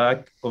coming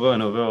back over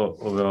and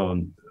over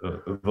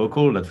a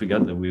vocal that we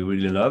got that we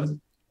really loved.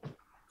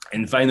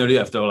 And finally,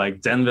 after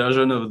like 10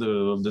 versions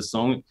of the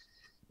song,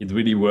 it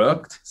really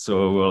worked.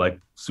 So we were like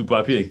super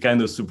happy and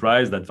kind of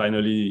surprised that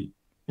finally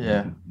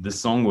the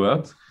song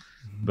worked.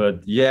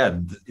 But yeah,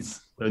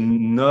 it's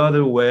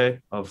another way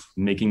of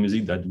making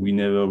music that we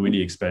never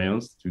really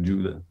experienced to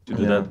do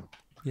that.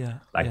 Yeah.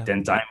 Like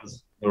 10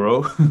 times in a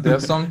row.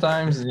 There's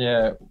sometimes,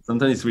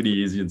 sometimes it's really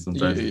easy and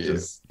sometimes it's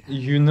just...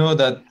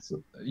 that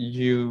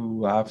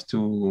you have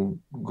to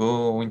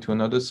go into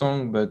another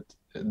song, but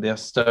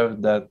there's stuff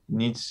that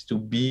needs to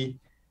be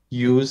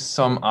used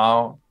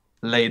somehow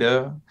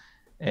later.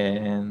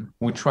 And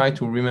we try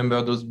to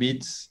remember those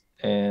beats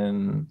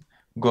and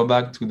go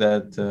back to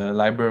that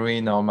library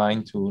in our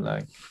mind to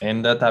like,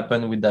 and that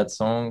happened with that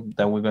song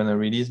that we're gonna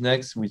release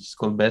next, which is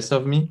called Best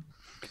of Me.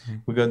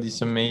 We got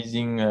this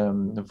amazing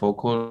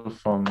vocal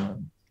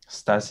from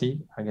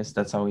Stassi, I guess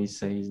that's how he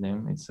say his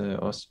name. It's an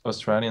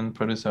Australian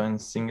producer and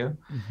singer.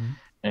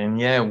 And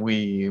yeah,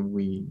 we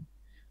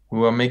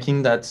were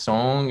making that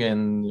song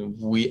and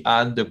we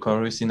had the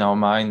chorus in our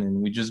mind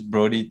and we just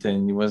brought it,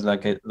 and it was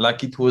like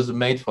it was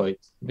made for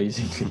it,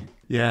 basically.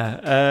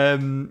 Yeah.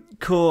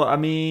 Cool. I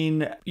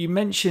mean, you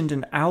mentioned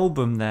an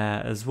album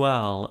there as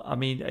well. I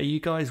mean, are you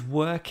guys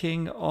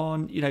working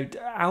on,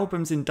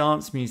 albums in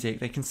dance music?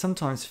 They can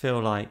sometimes feel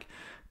like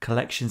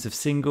collections of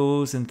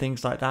singles and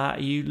things like that.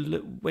 Are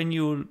you, when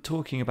you're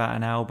talking about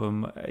an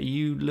album, are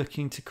you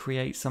looking to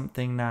create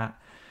something that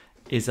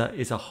is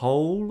a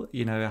whole,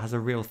 has a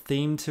real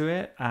theme to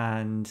it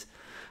and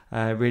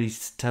really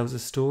tells a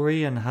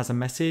story and has a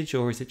message,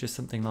 or is it just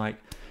something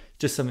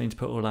to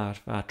put all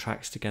our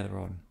tracks together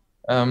on?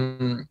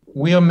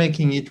 We are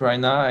making it right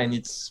now and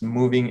it's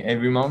moving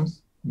every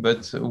month,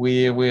 but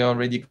we are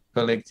already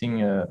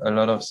collecting a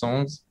lot of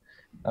songs.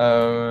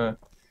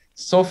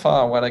 So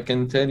far, what I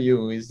can tell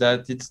you is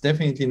that it's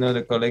definitely not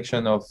a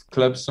collection of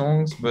club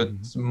songs, but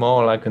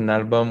more like an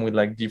album with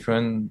like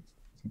different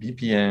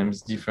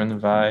BPMs,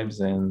 different vibes,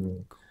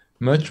 and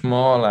much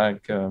more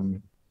like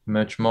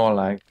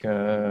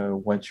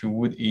what you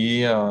would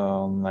hear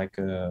on like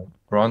a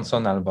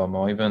Ronson album,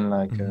 or even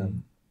like a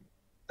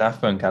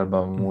Daft Punk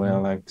album, where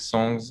like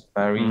songs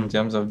vary in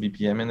terms of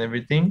BPM and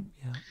everything.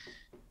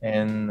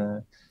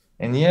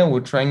 And yeah, we're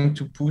trying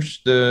to push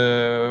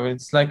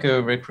it's like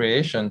a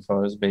recreation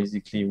for us,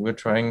 basically. We're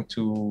trying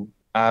to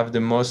have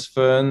the most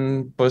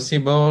fun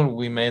possible.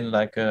 We made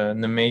like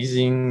an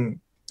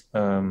amazing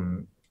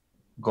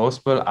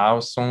gospel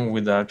house song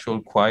with the actual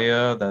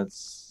choir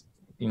that's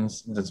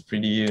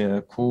pretty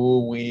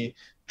cool. We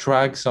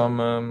track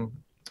some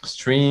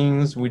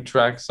strings, we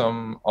track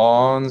some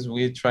horns.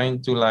 We're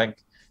trying to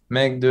like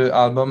make the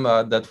album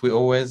that we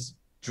always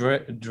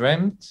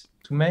dreamt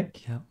to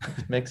make. If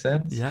it makes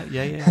sense.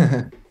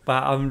 Yeah.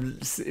 But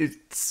it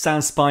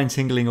sounds spine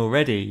tingling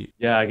already.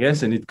 Yeah, I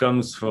guess, and it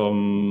comes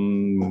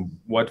from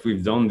what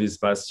we've done these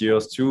past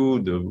years too,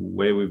 the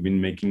way we've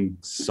been making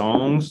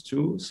songs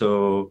too.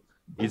 So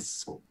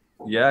it's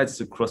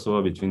a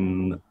crossover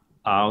between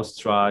house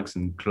tracks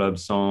and club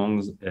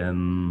songs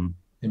and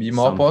maybe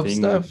more pop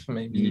stuff.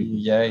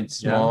 Maybe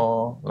it's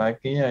more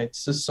like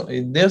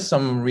there's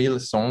some real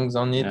songs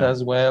on it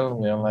as well,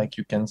 where like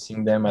you can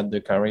sing them at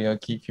the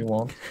karaoke if you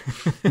want.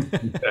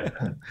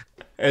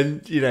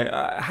 And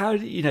how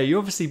do you're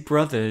obviously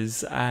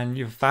brothers and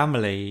your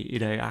family.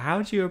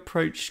 How do you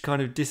approach kind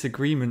of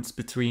disagreements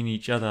between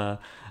each other?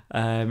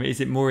 Is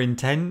it more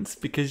intense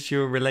because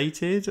you're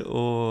related,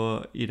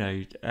 or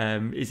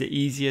is it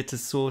easier to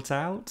sort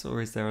out,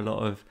 or is there a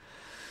lot of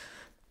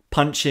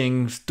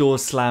punching, door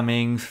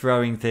slamming,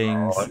 throwing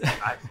things?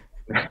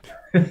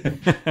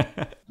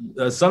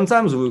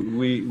 Sometimes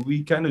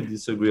we kind of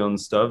disagree on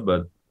stuff,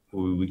 but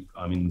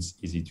it's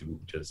easy to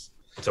just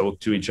talk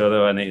to each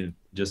other and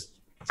just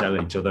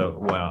tell each other,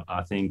 well,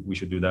 I think we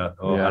should do that,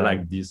 or I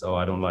like this, or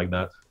I don't like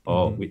that,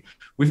 or we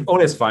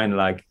always find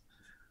like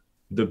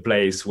the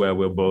place where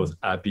we're both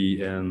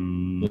happy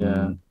and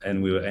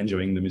we're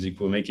enjoying the music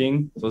we're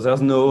making. So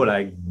there's no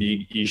like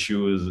big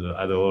issues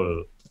at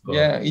all.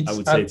 I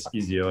would say it's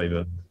easier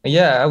even.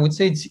 Yeah, I would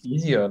say it's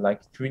easier.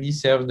 Like it really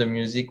serves the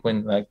music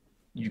when like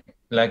you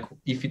like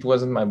if it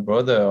wasn't my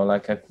brother, or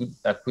like I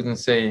couldn't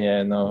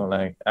say no,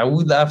 like I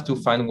would have to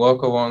find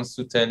workarounds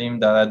to tell him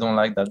that I don't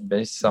like that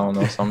bass sound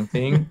or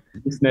something.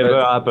 This never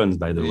happens,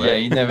 by the way. Yeah,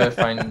 he never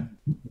find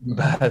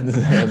bad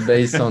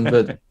bass sound,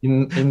 but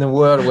in a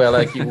world where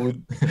like he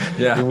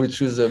would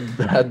choose a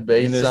bad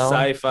bass sound. In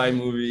a sci-fi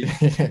movie.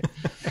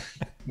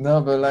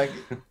 No, but like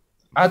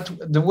at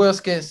the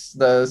worst case,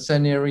 the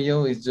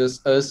scenario is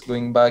just us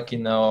going back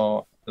in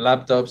our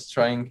laptops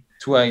trying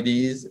two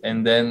IDs,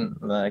 and then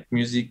like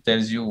music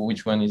tells you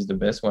which one is the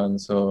best one.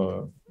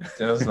 So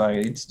there's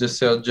like it's the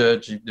third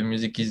judge if the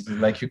music is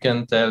like you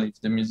can tell if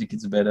the music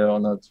is better or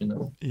not, you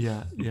know.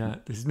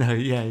 There's no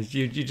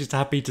you're just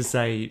happy to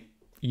say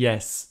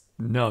yes,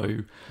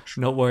 no,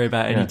 not worry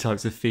about any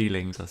types of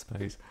feelings, I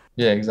suppose.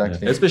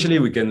 Exactly. Especially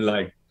we can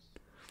like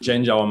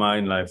change our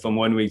mind like from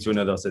one week to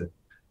another. So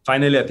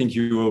finally, I think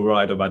you were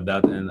right about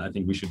that, and I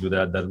think we should do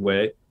that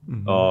way.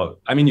 Or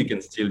I mean, you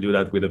can still do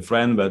that with a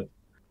friend, but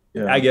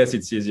I guess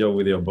it's easier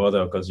with your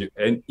brother because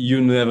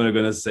you're never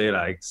gonna say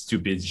like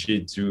stupid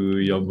shit to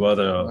your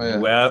brother.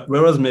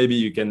 Whereas maybe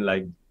you can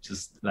like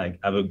just like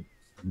have a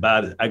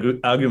bad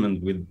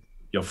argument with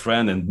your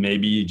friend and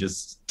maybe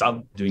just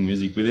stop doing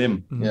music with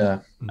him.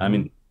 I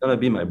mean, it's gonna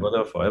be my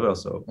brother forever,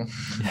 so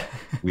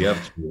we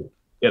have to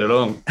get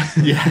along.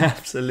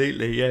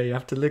 Absolutely. You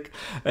have to look,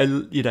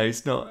 you know,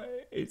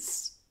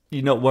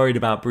 you're not worried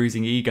about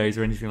bruising egos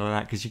or anything like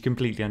that because you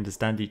completely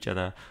understand each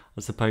other. I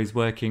suppose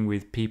working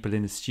with people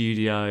in a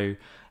studio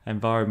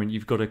environment,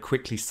 you've got to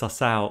quickly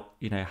suss out,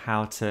 you know,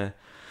 how to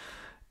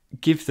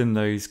give them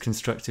those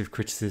constructive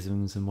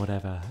criticisms and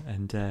whatever,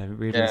 and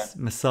really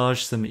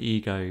massage some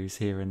egos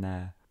here and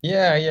there.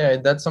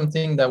 That's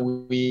something that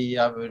we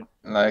have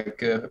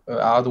a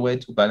hard way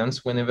to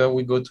balance whenever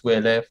we go to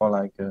LA for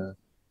like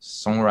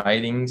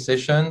songwriting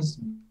sessions,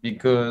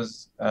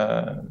 because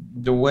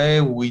the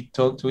way we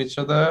talk to each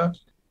other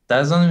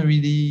doesn't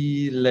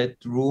really let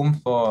room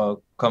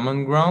for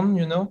common ground,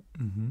 you know.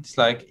 It's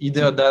like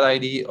either that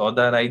idea or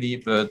that idea,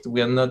 but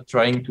we are not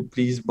trying to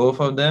please both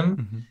of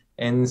them.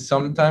 And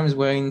sometimes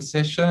we're in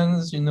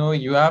sessions, you know,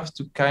 you have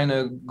to kind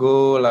of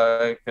go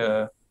like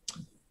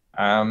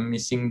I'm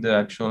missing the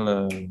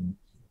actual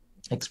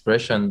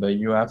expression, but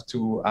you have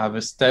to have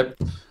a step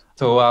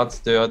towards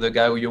the other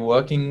guy who you're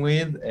working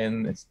with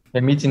and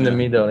meet in the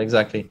middle.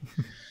 Exactly.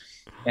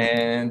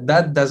 And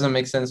that doesn't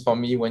make sense for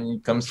me when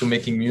it comes to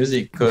making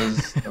music,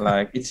 because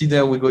like it's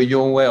either we go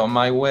your way or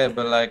my way,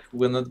 but like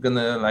we're not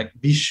gonna like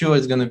be sure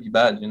it's gonna be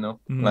bad, you know.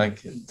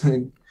 Like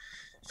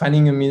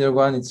finding a middle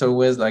ground, it's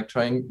always like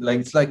trying, like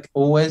it's like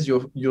always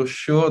you're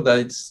sure that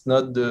it's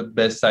not the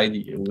best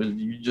idea.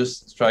 You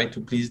just try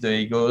to please the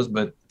egos,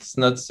 but it's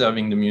not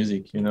serving the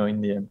music, you know, in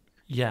the end.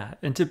 Yeah,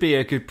 and to be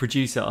a good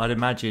producer, I'd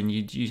imagine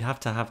you'd have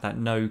to have that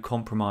no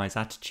compromise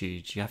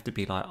attitude. You have to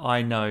be like,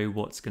 I know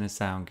what's going to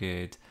sound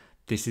good.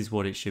 This is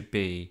what it should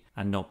be,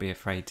 and not be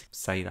afraid to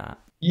say that.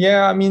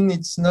 Yeah, I mean,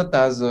 it's not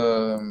as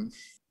I'm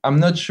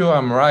not sure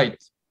I'm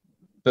right,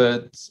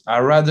 but I'd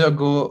rather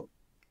go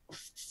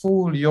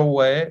full your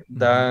way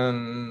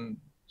than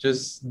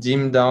just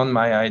dim down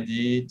my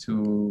idea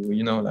to,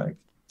 you know, like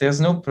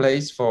there's no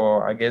place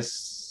for, I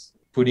guess,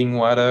 putting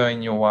water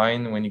in your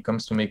wine when it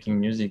comes to making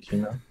music,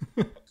 you know.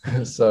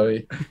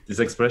 Sorry. This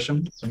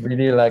expression? It's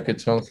really like a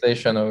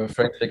translation of a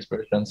French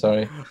expression,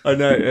 sorry. I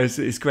know,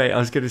 it's great. I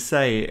was going to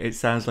say, it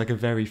sounds like a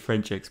very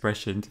French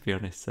expression, to be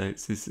honest. So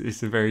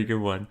it's a very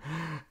good one.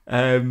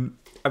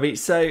 I mean,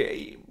 so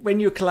when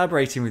you're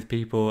collaborating with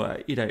people,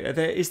 you know,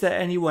 is there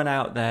anyone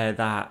out there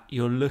that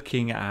you're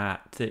looking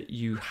at that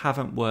you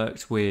haven't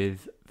worked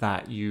with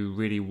that you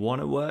really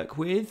want to work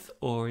with?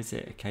 Or is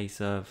it a case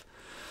of,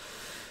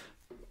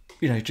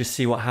 you know, just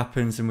see what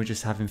happens and we're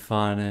just having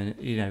fun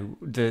and, you know,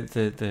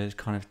 the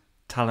kind of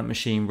talent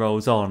machine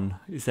rolls on?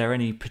 Is there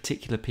any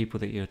particular people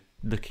that you're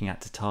looking at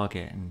to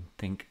target and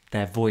think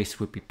their voice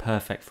would be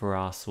perfect for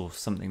us, or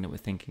something that we're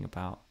thinking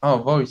about? Oh,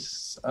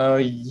 voice.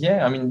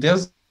 Yeah, I mean,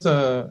 there's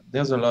a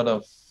lot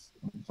of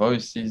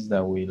voices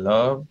that we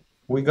love.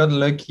 We got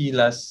lucky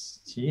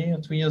last year,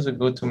 2 years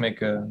ago, to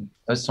make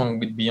a song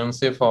with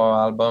Beyonce for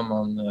our album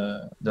on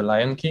The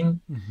Lion King.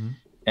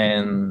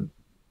 And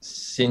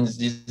since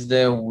this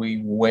day,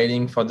 we're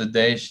waiting for the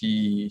day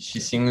she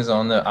sings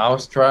on the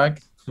house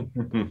track.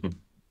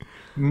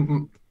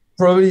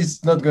 Probably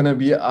it's not gonna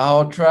be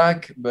our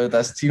track, but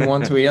I still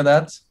want to hear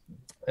that.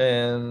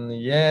 And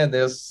yeah,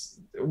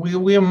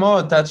 we're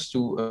more attached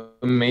to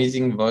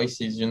amazing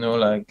voices, you know,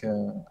 like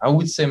I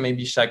would say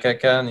maybe Shaka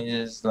Khan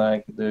is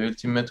like the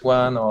ultimate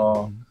one,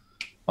 or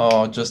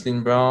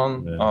Jocelyn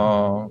Brown,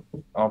 or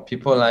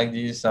people like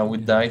this. I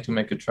would die to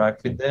make a track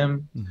with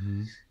them.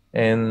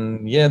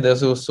 And yeah,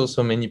 there's also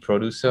so many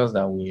producers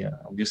that we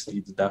obviously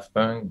it's Daft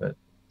Punk, but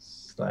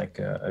like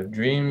a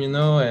dream, you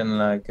know. And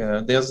like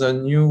there's a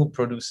new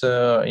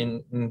producer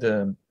in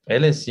the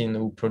LA scene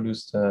who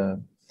produced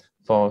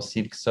for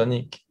Silk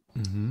Sonic.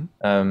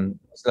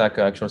 It's like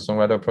an actual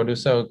songwriter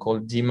producer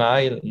called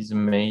D-Mile. He's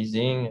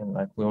amazing, and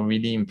like we're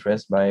really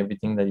impressed by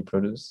everything that he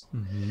produced.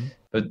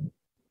 But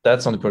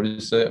that's on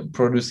the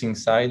producing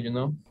side, you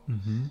know.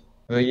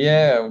 But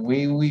yeah,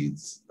 we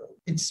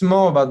it's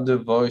more about the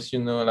voice, you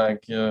know.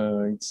 Like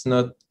it's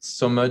not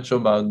so much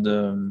about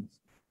the.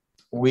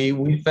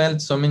 We felt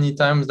so many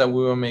times that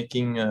we were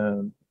making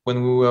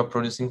when we were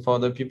producing for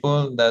other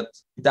people that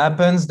it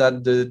happens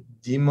that the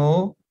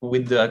demo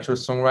with the actual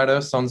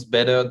songwriter sounds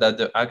better than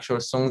the actual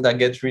song that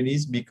gets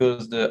released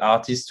because the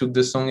artist took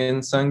the song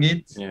and sung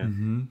it.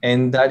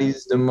 And that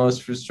is the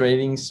most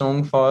frustrating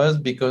song for us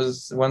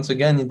because once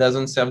again it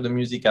doesn't serve the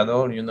music at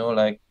all, you know.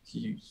 Like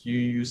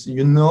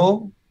you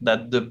know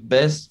that the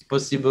best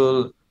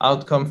possible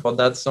outcome for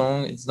that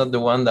song, it's not the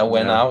one that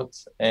went out,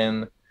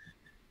 and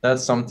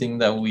that's something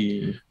that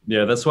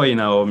that's why in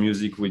our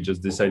music we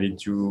just decided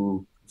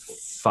to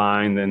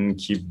find and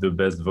keep the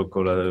best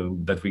vocal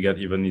that we get,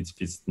 even if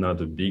it's not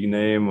a big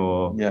name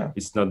or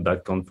it's not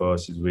that count for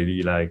us. It's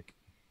really like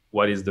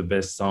what is the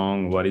best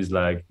song, what is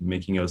like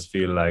making us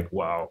feel like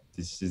wow,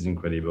 this is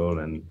incredible.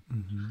 And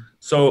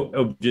so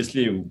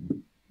obviously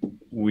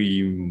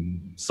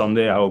we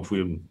someday I hope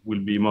we'll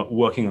be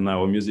working on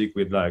our music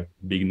with like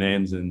big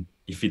names and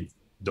if it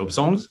dope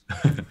songs.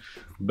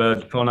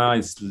 But for now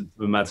it's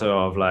a matter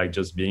of like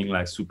just being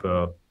like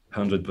super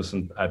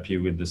 100% happy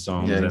with the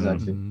songs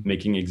and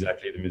making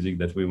exactly the music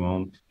that we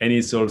want. And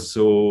it's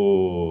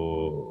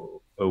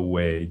also a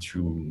way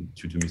to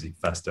do music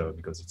faster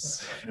because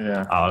it's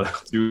hard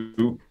to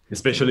do,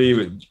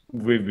 especially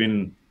we've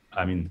been,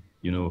 I mean,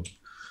 you know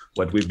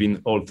what we've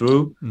been all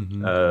through.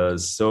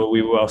 So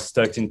we were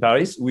stuck in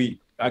Paris.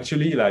 We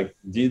actually like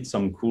did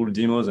some cool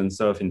demos and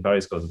stuff in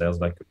Paris because there's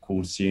like a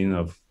cool scene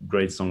of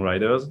great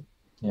songwriters.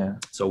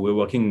 So we're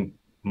working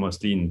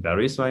mostly in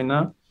Paris right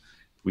now,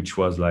 which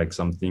was like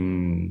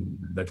something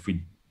that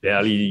we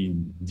barely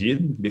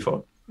did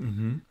before.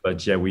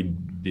 But yeah, we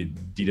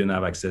didn't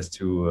have access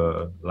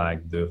to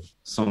like the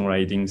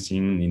songwriting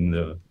scene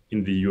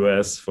in the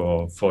US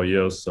for 4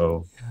 years.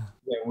 So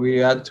we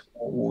had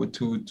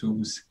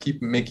to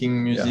keep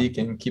making music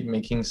and keep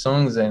making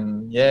songs,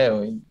 and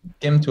it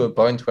came to a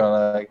point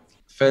where I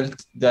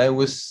felt that I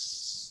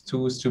was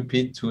too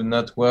stupid to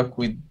not work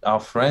with our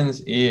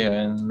friends here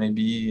and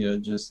maybe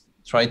just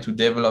try to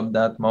develop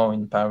that more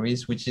in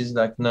Paris, which is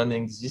like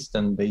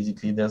non-existent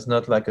basically. There's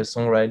not like a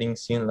songwriting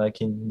scene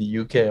like in the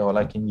UK or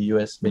like in the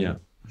US.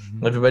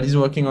 Everybody's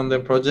working on their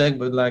project,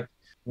 but like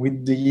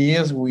with the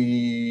years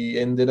we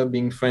ended up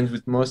being friends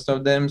with most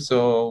of them,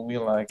 so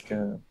we're like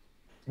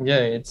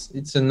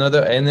it's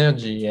another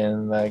energy,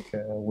 and like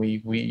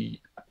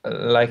we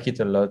like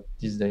it a lot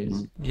these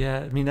days.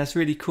 I mean that's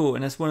really cool,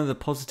 and that's one of the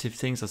positive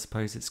things I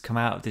suppose that's come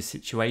out of this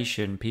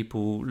situation,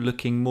 people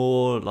looking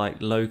more like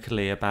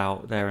locally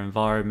about their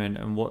environment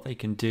and what they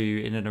can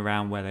do in and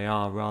around where they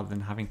are, rather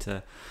than having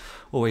to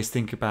always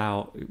think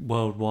about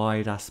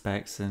worldwide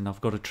aspects and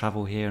I've got to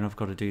travel here and I've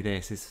got to do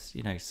this. It's,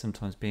 you know,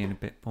 sometimes being a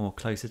bit more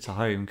closer to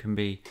home can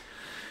be,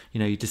 you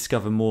know, you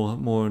discover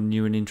more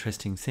new and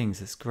interesting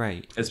things. It's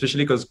great,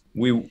 especially because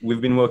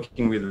we've been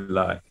working with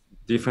like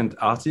different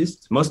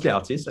artists, mostly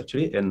artists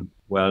actually, and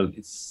well,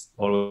 it's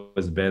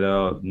always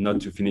better not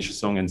to finish a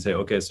song and say,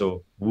 okay,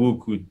 so who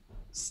could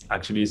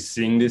actually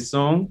sing this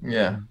song?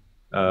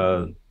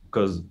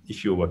 Because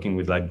if you're working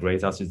with like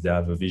great artists, they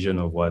have a vision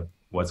of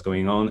what's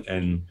going on,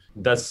 and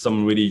that's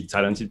some really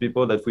talented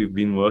people that we've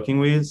been working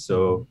with.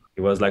 So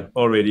it was like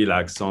already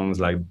like songs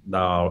like that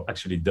are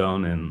actually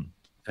done,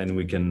 and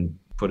we can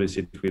produce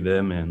it with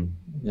them, and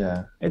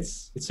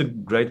it's a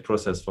great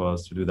process for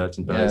us to do that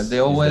in Paris. They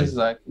always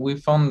like, we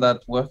found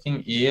that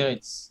working here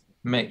it's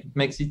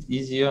makes it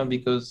easier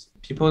because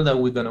people that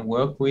we're gonna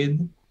work with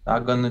are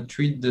gonna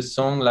treat the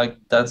song like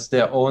that's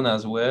their own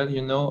as well,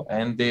 you know,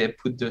 and they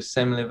put the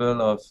same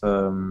level of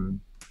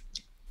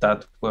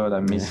that word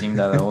I'm missing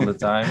that all the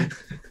time.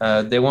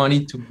 They want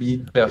it to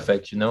be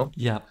perfect, you know.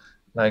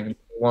 Like they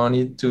want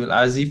it to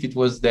as if it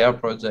was their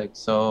project.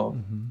 So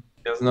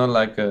there's not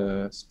like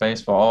a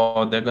space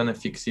for they're gonna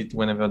fix it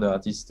whenever the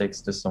artist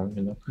takes the song,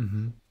 you know.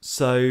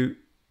 So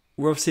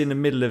we're obviously in the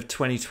middle of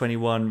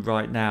 2021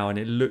 right now, and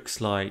it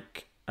looks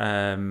like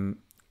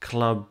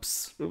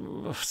clubs,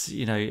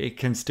 you know, it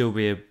can still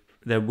be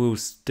there will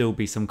still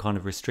be some kind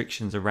of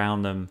restrictions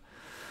around them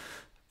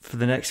for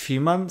the next few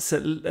months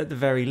at the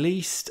very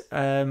least.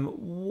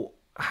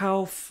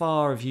 How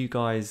far have you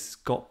guys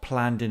got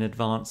planned in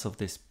advance of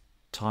this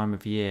time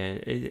of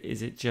year?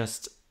 Is it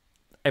just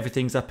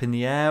everything's up in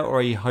the air, or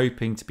are you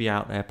hoping to be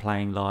out there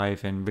playing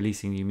live and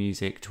releasing new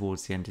music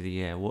towards the end of the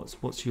year?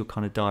 What's your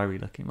kind of diary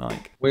looking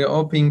like? We're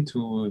hoping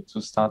to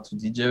start to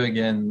DJ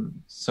again,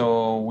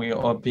 so we're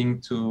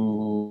hoping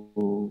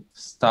to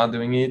start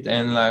doing it,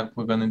 and like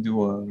we're gonna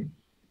do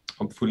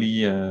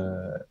hopefully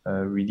a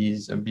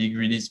big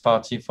release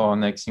party for our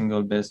next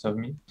single, Best of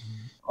Me.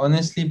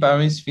 Honestly,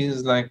 Paris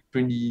feels like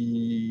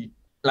pretty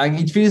like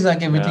it feels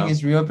like everything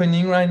is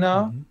reopening right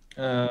now.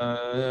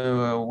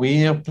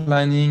 We're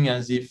planning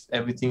as if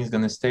everything is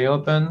gonna stay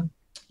open.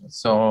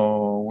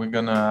 So we're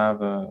gonna have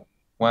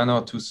one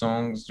or two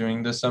songs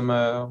during the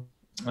summer,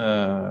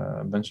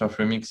 a bunch of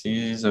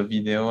remixes, a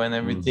video, and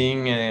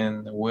everything.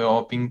 And we're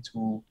hoping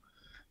to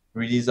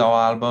release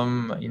our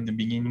album in the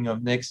beginning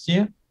of next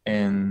year.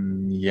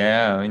 And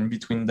yeah, in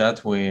between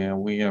that, we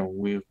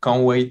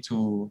can't wait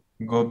to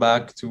go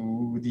back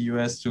to the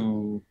US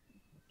to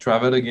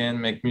travel again,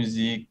 make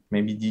music,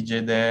 maybe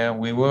DJ there.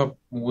 We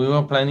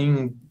were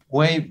planning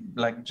way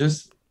like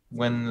just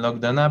when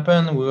lockdown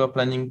happened, we were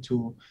planning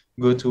to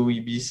go to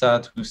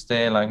Ibiza to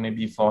stay like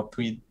maybe for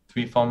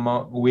 4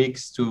 more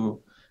weeks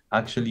to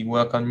actually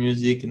work on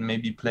music and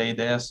maybe play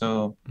there.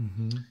 So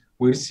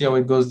we'll see how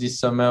it goes this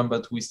summer,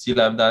 but we still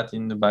have that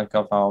in the back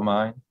of our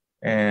mind.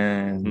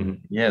 And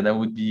yeah, that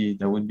would be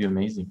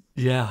amazing.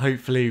 Yeah,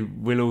 hopefully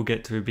we'll all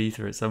get to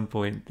Ibiza at some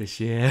point this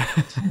year.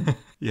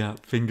 Yeah,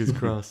 fingers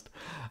crossed.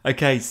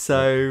 Okay,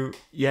 so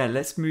yeah,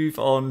 let's move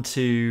on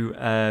to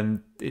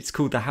it's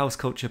called the House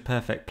Culture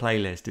Perfect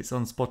Playlist. It's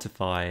on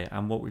Spotify,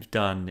 and what we've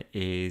done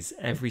is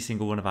every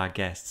single one of our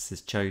guests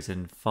has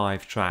chosen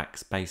 5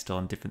 tracks based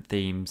on different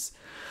themes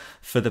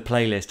for the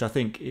playlist. I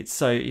think it's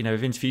so,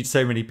 we've interviewed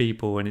so many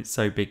people and it's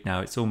so big now.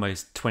 It's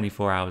almost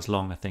 24 hours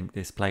long, I think,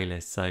 this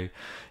playlist. So,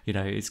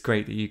 it's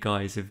great that you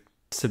guys have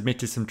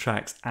submitted some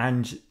tracks,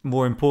 and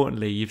more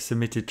importantly, you've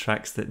submitted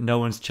tracks that no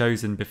one's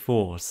chosen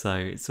before. So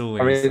it's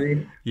always,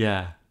 really?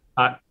 Yeah.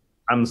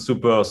 I'm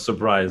super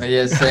surprised.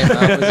 Yes, same.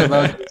 I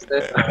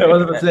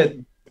was about to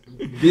say.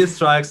 These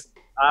tracks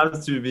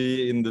have to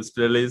be in this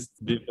playlist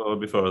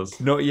before us.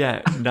 Not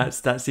yet.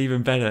 That's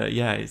even better.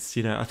 Yeah, it's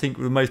I think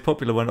the most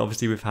popular one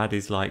obviously we've had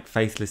is like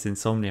Faithless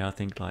Insomnia. I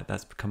think like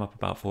that's come up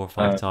about 4 or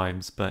 5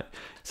 times. But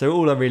so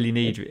all I really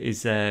need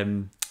is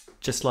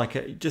just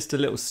a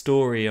little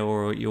story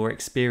or your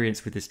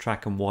experience with this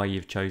track and why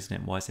you've chosen it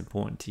and why it's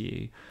important to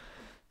you.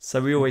 So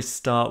we always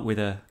start with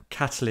a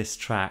catalyst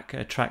track,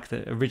 a track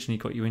that originally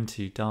got you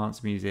into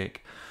dance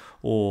music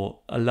or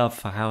a love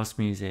for house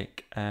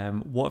music.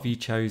 What have you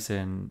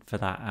chosen for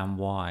that and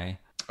why?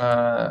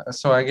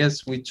 So I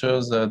guess we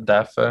chose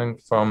Daft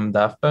Punk from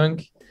Daft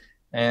Punk.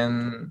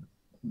 And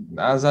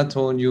as I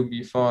told you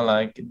before,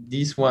 like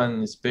this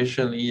one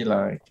especially,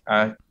 like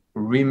I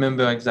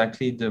remember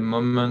exactly the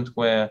moment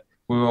where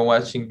we were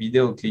watching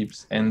video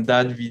clips and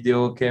that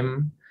video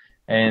came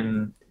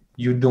and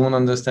you don't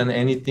understand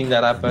anything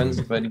that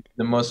happens, but it's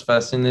the most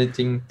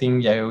fascinating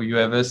thing you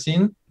ever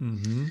seen.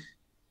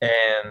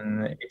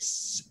 And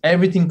it's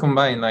everything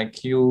combined.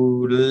 Like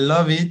you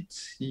love it,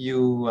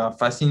 you are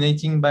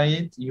fascinating by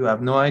it, you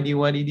have no idea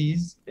what it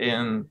is,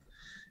 and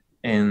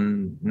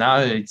now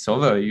it's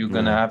over. You're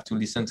gonna have to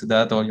listen to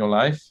that all your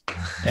life,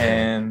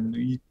 and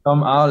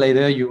somehow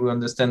later you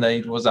understand that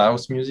it was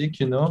house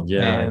music,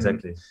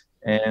 Exactly.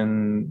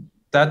 And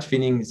that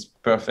feeling is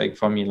perfect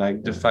for me.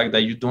 Like the fact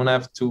that you don't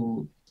have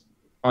to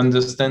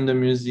understand the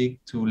music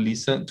to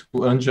listen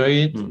to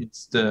enjoy it.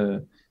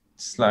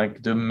 It's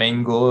like the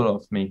main goal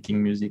of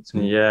making music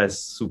too. Yeah, it's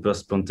super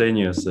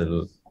spontaneous.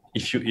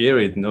 If you hear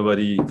it,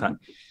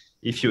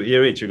 if you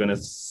hear it, you're gonna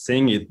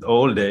sing it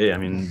all day. I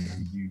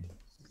mean,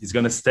 it's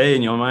gonna stay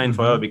in your mind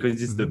forever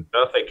because it's the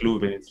perfect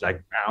loop and it's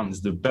like it's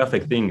the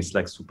perfect thing. It's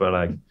like super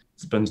like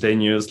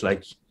spontaneous,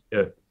 like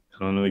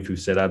I don't know if you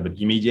said that, but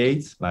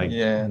immediate, like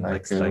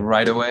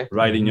right away,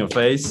 right in your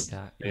face,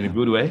 in a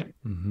good way.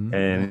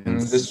 And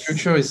the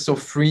structure is so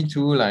free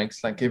too. Like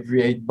it's like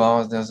every 8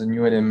 bars there's a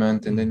new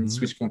element, and then it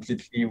switches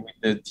completely with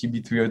the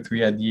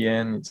TB303 at the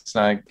end. It's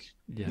like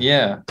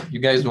you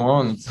guys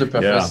won. It's the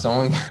perfect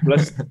song.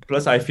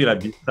 plus, I feel at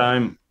this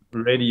time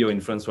radio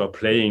in France were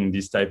playing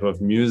this type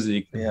of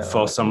music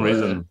for some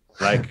reason.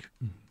 Like,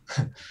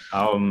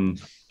 I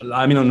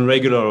mean, on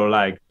regular or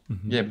like.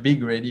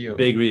 Big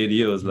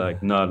radios,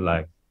 like not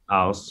like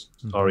house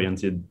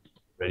oriented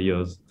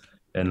radios,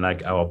 and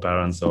like our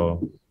parents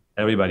or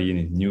everybody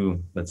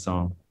knew that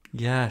song.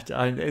 Yeah,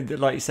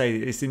 like you say,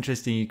 it's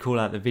interesting you call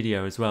out the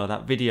video as well.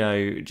 That video,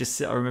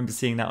 I remember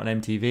seeing that on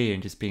MTV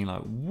and just being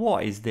like,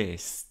 what is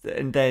this?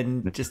 And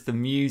then just the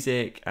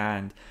music,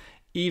 and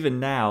even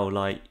now,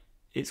 like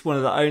it's one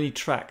of the only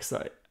tracks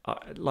that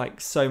like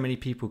so many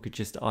people could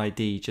just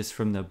ID just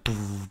from the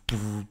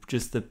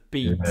just the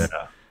beats.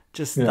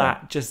 Just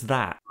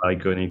that.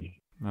 Iconic.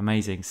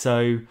 Amazing.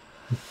 So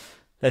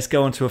let's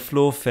go on to a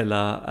floor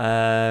filler,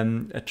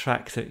 a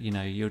track that,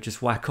 you'll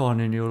just whack on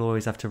and you'll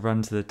always have to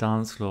run to the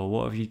dance floor.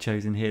 What have you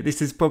chosen here?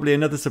 This is probably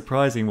another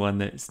surprising one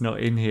that's not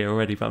in here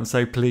already, but I'm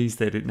so pleased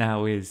that it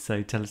now is.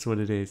 So tell us what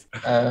it is.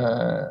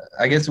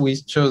 I guess we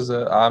chose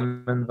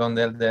Armin van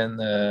der Den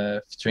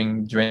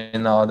featuring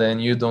Dwayne Arden,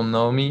 You Don't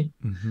Know Me.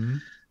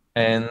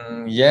 And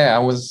I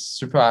was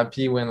super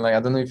happy when, like, I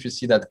don't know if you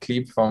see that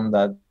clip from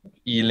that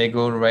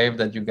illegal rave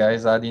that you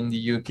guys had in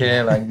the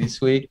UK like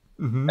this week,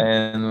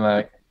 and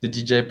like the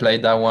DJ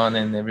played that one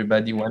and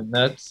everybody went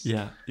nuts.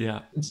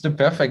 It's the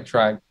perfect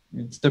track.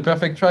 It's the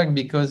perfect track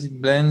because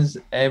it blends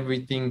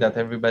everything that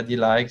everybody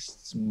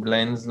likes. It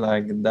blends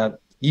like that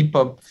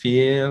hip-hop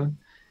feel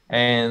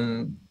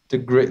and the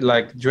great,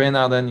 like Dwayne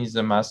Arden is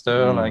a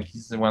master, like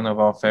he's one of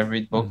our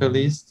favorite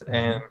vocalists,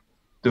 and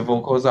the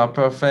vocals are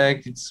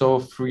perfect. It's so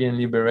free and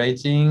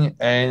liberating,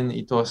 and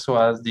it also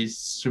has this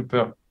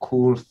super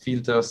cool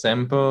filter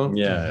sample.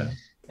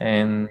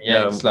 And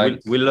it's like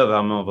we love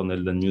Armand Van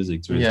Helden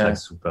music too. It's like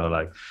super,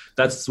 like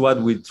that's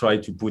what we try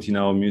to put in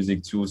our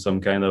music too,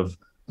 some kind of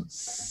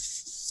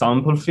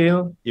sample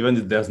feel. Even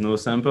if there's no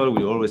sample,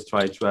 we always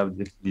try to have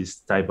this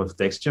type of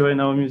texture in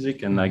our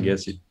music, and I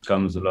guess it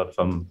comes a lot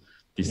from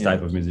this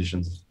type of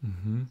musicians.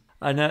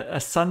 And a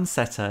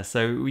sunsetter.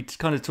 So we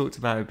kind of talked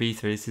about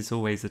Ibiza. This is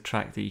always a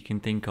track that you can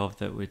think of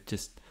that would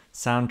just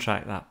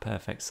soundtrack that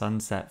perfect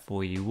sunset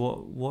for you.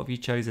 What have you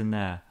chosen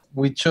there?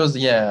 We chose,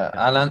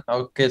 Alan.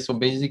 Okay, so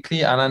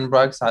basically, Alan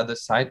Brax had a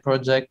side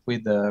project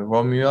with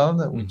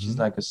Romuald, which is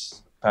like a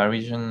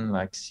Parisian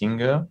like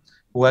singer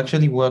who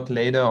actually worked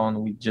later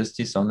on with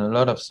Justice on a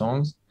lot of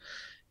songs.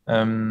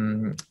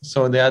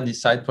 So they had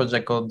this side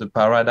project called The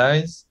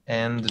Paradise,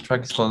 and the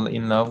track is called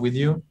In Love With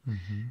You.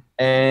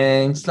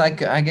 And it's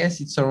like, I guess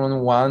it's around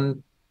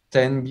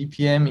 110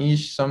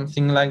 BPM-ish,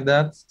 something like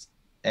that.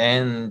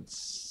 And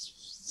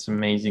it's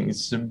amazing.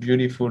 It's a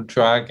beautiful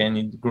track, and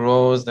it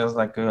grows. There's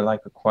like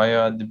a choir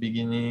at the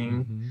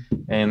beginning,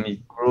 and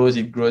it grows.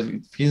 It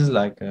feels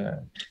like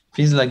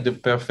the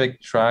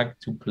perfect track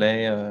to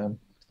play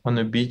on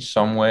a beach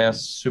somewhere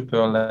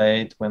super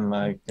late when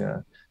like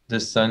the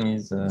sun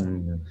is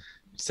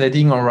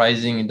setting or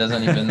rising. It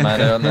doesn't even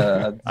matter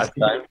at this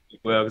time.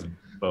 It works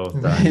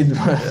both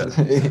times.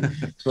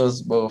 It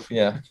was both,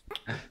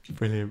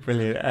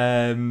 Brilliant.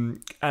 And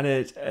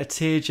a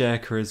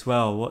tearjerker as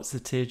well. What's the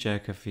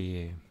tearjerker for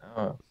you?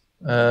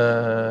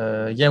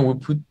 We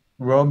put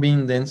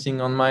Robin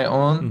Dancing on My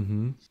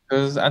Own,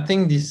 because I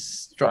think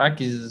this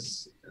track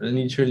is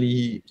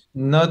literally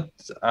not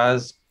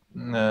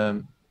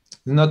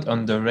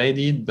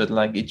underrated, but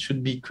like it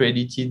should be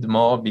credited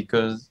more,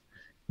 because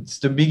it's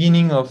the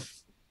beginning of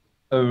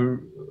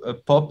a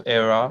pop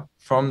era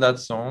from that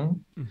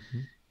song,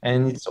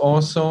 and it's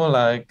also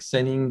like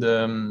setting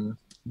the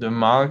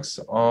marks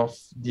of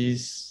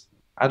this.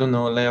 I don't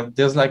know, like,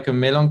 there's like a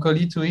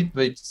melancholy to it,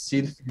 but it's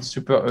still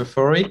super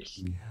euphoric.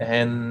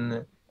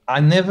 And I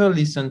never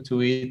listened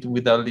to it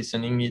without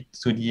listening it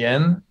to the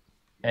end.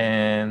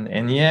 And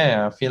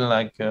I feel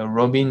like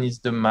Robin is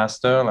the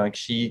master. Like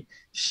she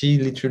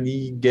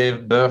literally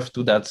gave birth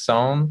to that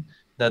sound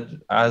that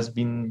has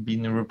been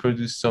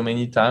reproduced so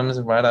many times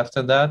right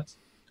after that,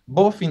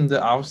 both in the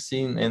house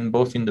scene and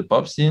both in the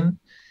pop scene.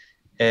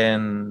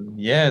 And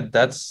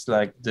that's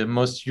like the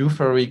most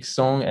euphoric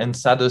song and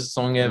saddest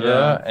song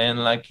ever.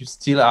 And like you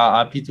still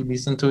are happy to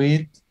listen to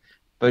it,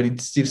 but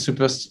it's still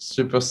super,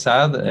 super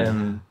sad.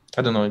 And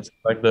I don't know, it's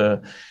like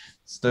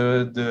it's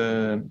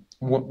a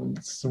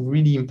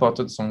really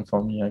important song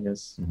for me, I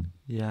guess.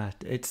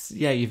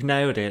 You've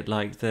nailed it.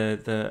 Like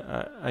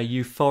a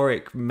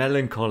euphoric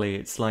melancholy.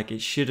 It's like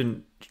it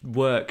shouldn't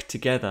work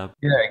together.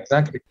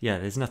 Exactly.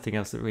 There's nothing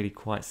else that really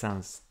quite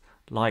sounds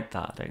like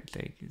that, I don't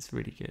think. It's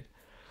really good.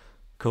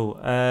 Cool.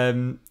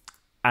 And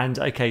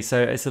okay,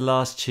 so it's the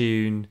last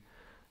tune.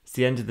 It's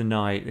the end of the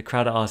night. The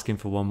crowd are asking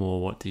for one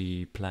more. What do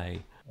you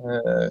play?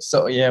 We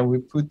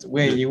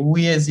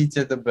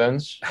hesitated a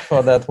bunch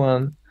for that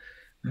one,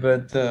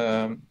 but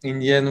in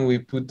the end we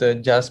put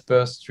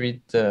Jasper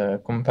Street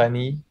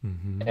Company,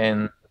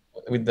 and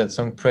with that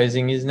song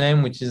Praising His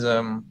Name, which is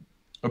a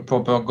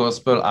proper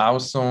gospel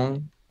house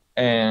song,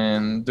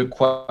 and the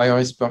choir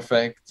is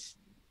perfect.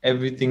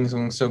 Everything's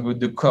so good.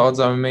 The chords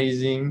are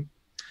amazing.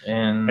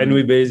 And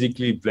we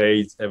basically play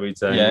it every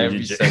time.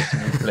 Every session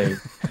we play.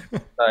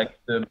 Like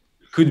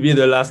could be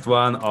the last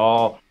one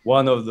or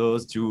one of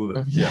those two.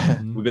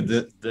 We're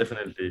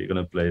definitely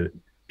gonna play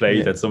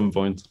it at some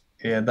point.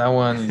 That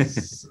one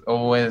is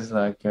always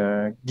like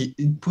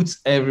it puts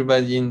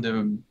everybody in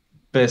the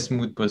best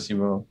mood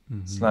possible.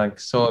 It's like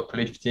so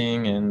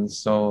uplifting and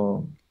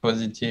so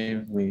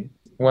positive.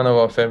 One of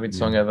our favorite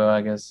songs ever,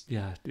 I guess.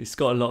 It's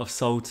got a lot of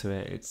soul to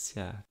it. It's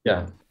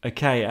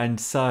Okay, and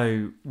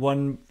so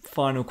one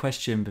final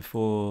question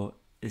before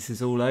this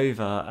is all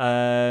over.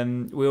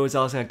 We always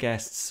ask our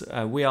guests,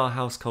 we are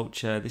House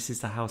Culture. This is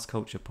the House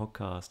Culture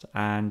podcast,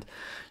 and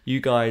you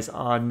guys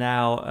are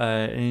now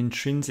an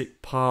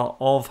intrinsic part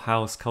of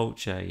House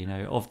Culture,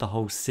 of the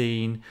whole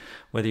scene,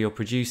 whether you're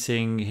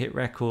producing hit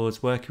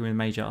records, working with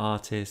major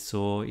artists,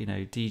 or,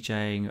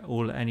 DJing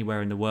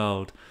anywhere in the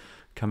world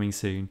coming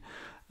soon.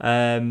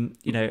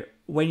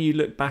 When you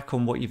look back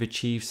on what you've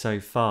achieved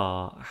so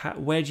far,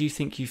 where do you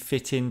think you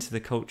fit into the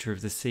culture of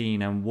the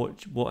scene, and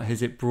what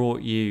has it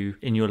brought you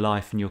in your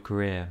life and your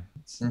career?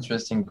 It's an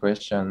interesting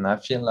question. I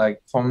feel like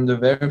from the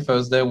very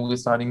first day we were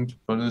starting to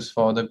produce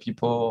for other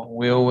people,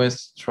 we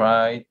always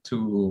try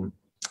to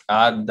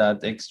add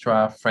that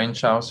extra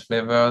French house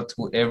flavor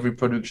to every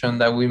production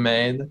that we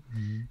made.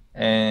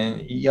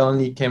 And it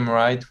only came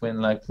right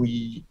when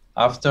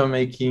after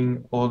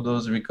making all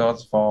those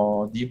records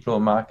for Diplo,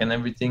 Mark and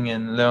everything,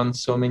 and learned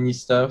so many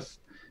stuff,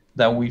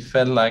 that we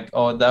felt like,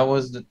 that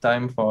was the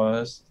time for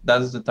us.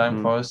 That's the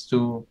time for us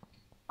to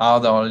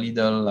add our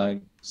little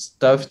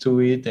stuff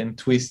to it and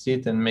twist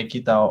it and make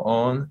it our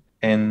own.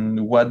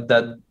 And what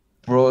that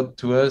brought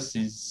to us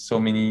is so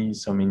many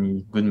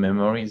good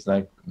memories.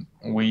 Like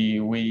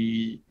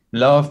we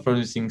love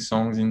producing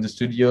songs in the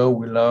studio.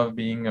 We love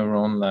being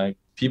around like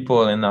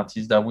people and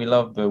artists that we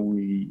love, but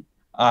we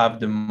have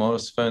the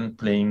most fun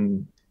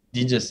playing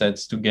DJ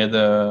sets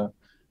together.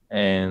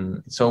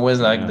 And it's always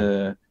like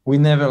it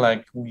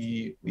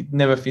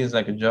never feels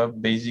like a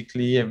job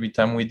basically every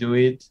time we do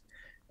it.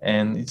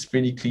 And it's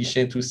pretty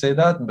cliche to say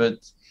that, but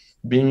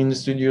being in the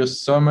studio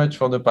so much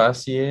for the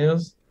past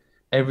years,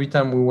 every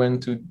time we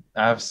went to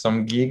have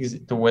some gigs,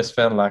 it always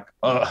felt like,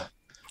 oh,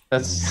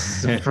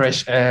 that's the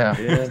fresh air.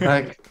 Yeah.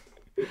 Like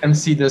you can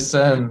see the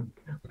sun,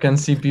 you can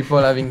see people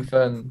having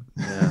fun.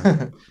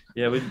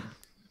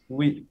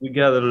 We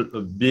got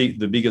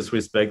the biggest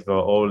respect for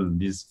all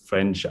this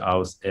French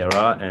house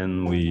era,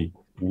 and we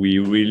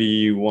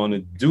really want to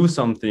do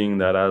something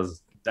that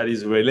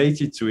is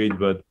related to it,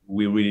 but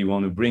we really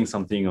want to bring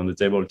something on the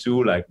table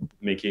too, like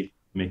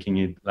making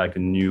it like a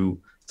new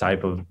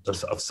type of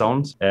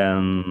sound.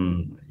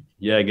 And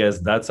yeah, I guess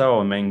that's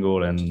our main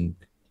goal, and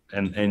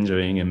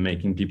enjoying and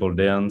making people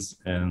dance.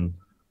 And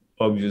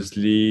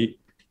obviously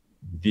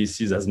this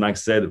is, as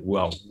Max said,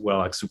 we're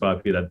like super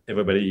happy that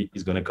everybody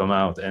is going to come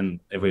out and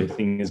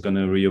everything is going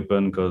to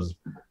reopen, because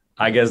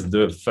I guess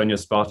the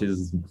funniest part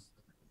is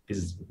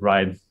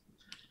right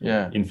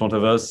in front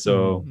of us.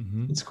 So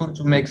it's cool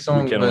to make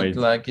songs, but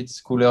like it's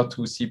cooler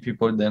to see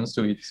people dance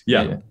to it.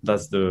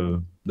 That's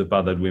the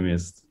part that we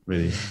missed,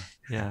 really.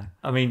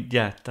 I mean,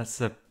 that's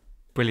a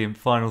brilliant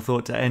final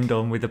thought to end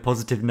on, with a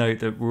positive note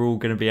that we're all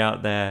going to be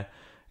out there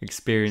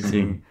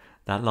experiencing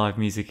that live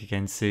music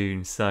again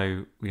soon.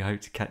 So we hope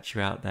to catch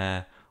you out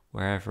there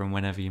wherever and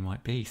whenever you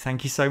might be.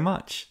 Thank you so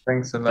much.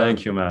 Thanks a lot.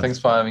 Thank you, Matt. Thanks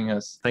for having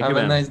us. Have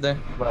a nice day.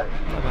 Bye.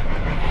 Bye-bye.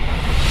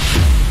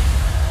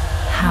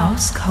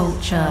 House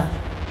culture.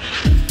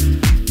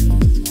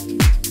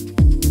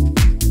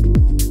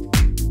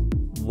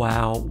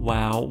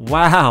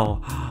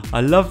 Wow. I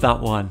love that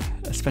one,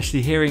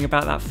 especially hearing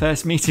about that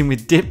first meeting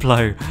with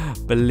Diplo.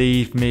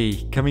 Believe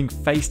me, coming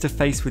face to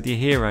face with your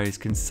heroes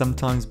can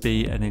sometimes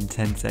be an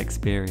intense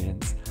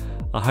experience.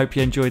 I hope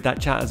you enjoyed that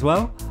chat as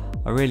well.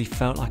 I really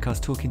felt like I was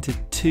talking to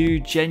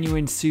two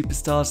genuine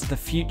superstars of the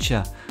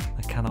future.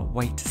 I cannot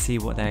wait to see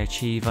what they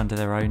achieve under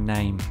their own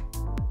name.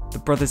 The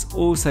brothers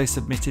also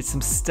submitted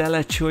some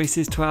stellar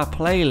choices to our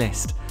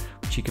playlist,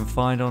 which you can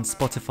find on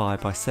Spotify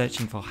by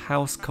searching for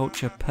House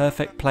Culture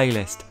Perfect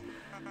Playlist.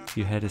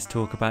 You heard us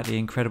talk about the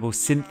incredible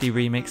synthy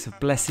remix of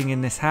Blessing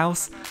in This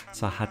House,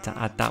 so I had to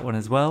add that one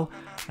as well.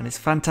 And it's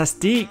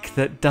fantastic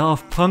that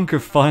Daft Punk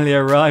have finally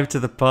arrived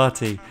to the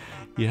party.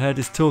 You heard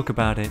us talk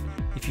about it.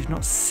 If you've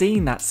not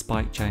seen that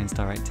Spike Jonze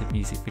directed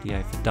music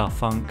video for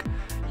Daft Punk,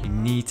 you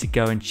need to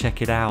go and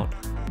check it out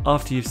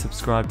after you've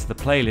subscribed to the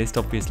playlist,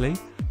 obviously.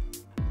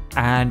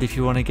 And if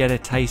you want to get a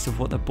taste of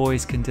what the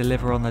boys can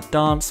deliver on the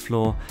dance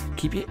floor,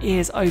 keep your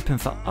ears open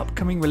for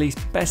upcoming release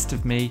Best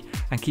of Me,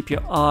 and keep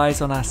your eyes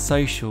on our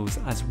socials,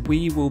 as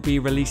we will be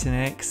releasing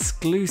an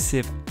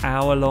exclusive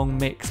hour-long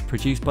mix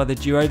produced by the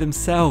duo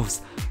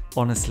themselves.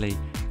 Honestly,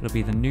 it'll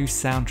be the new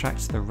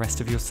soundtrack to the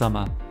rest of your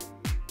summer.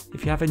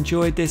 If you have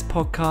enjoyed this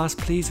podcast,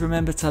 please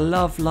remember to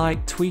love,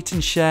 like, tweet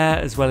and share,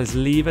 as well as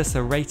leave us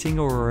a rating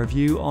or a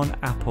review on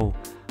Apple.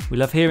 We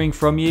love hearing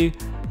from you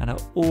and are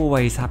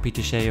always happy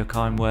to share your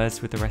kind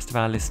words with the rest of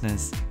our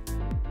listeners.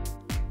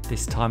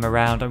 This time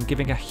around, I'm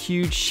giving a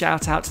huge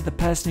shout out to the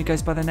person who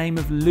goes by the name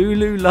of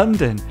Lulu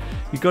London,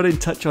 who got in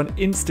touch on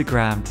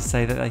Instagram to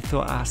say that they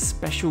thought our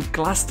special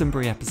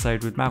Glastonbury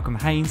episode with Malcolm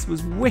Haynes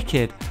was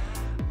wicked.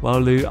 Well,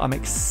 Lou, I'm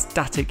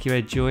ecstatic you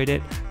enjoyed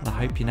it, and I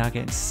hope you're now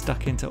getting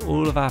stuck into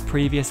all of our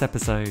previous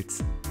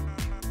episodes.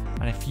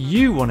 And if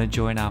you want to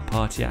join our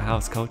party at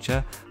House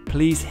Culture,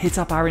 please hit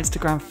up our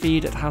Instagram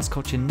feed at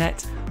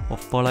HouseCultureNet or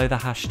follow the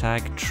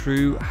hashtag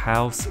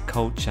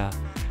 #TrueHouseCulture.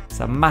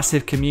 It's a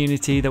massive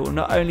community that will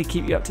not only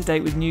keep you up to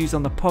date with news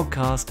on the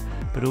podcast,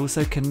 but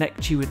also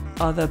connect you with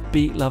other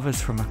beat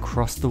lovers from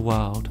across the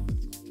world.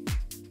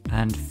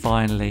 And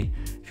finally,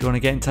 if you want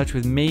to get in touch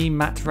with me,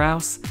 Matt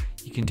Rouse,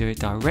 you can do it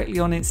directly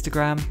on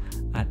Instagram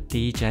at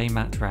DJ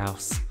Matt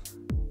Rouse.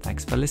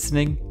 Thanks for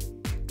listening,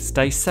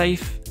 stay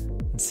safe,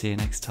 and see you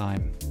next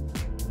time.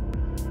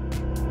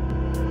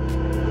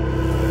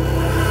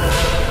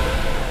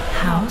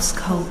 House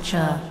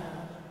culture.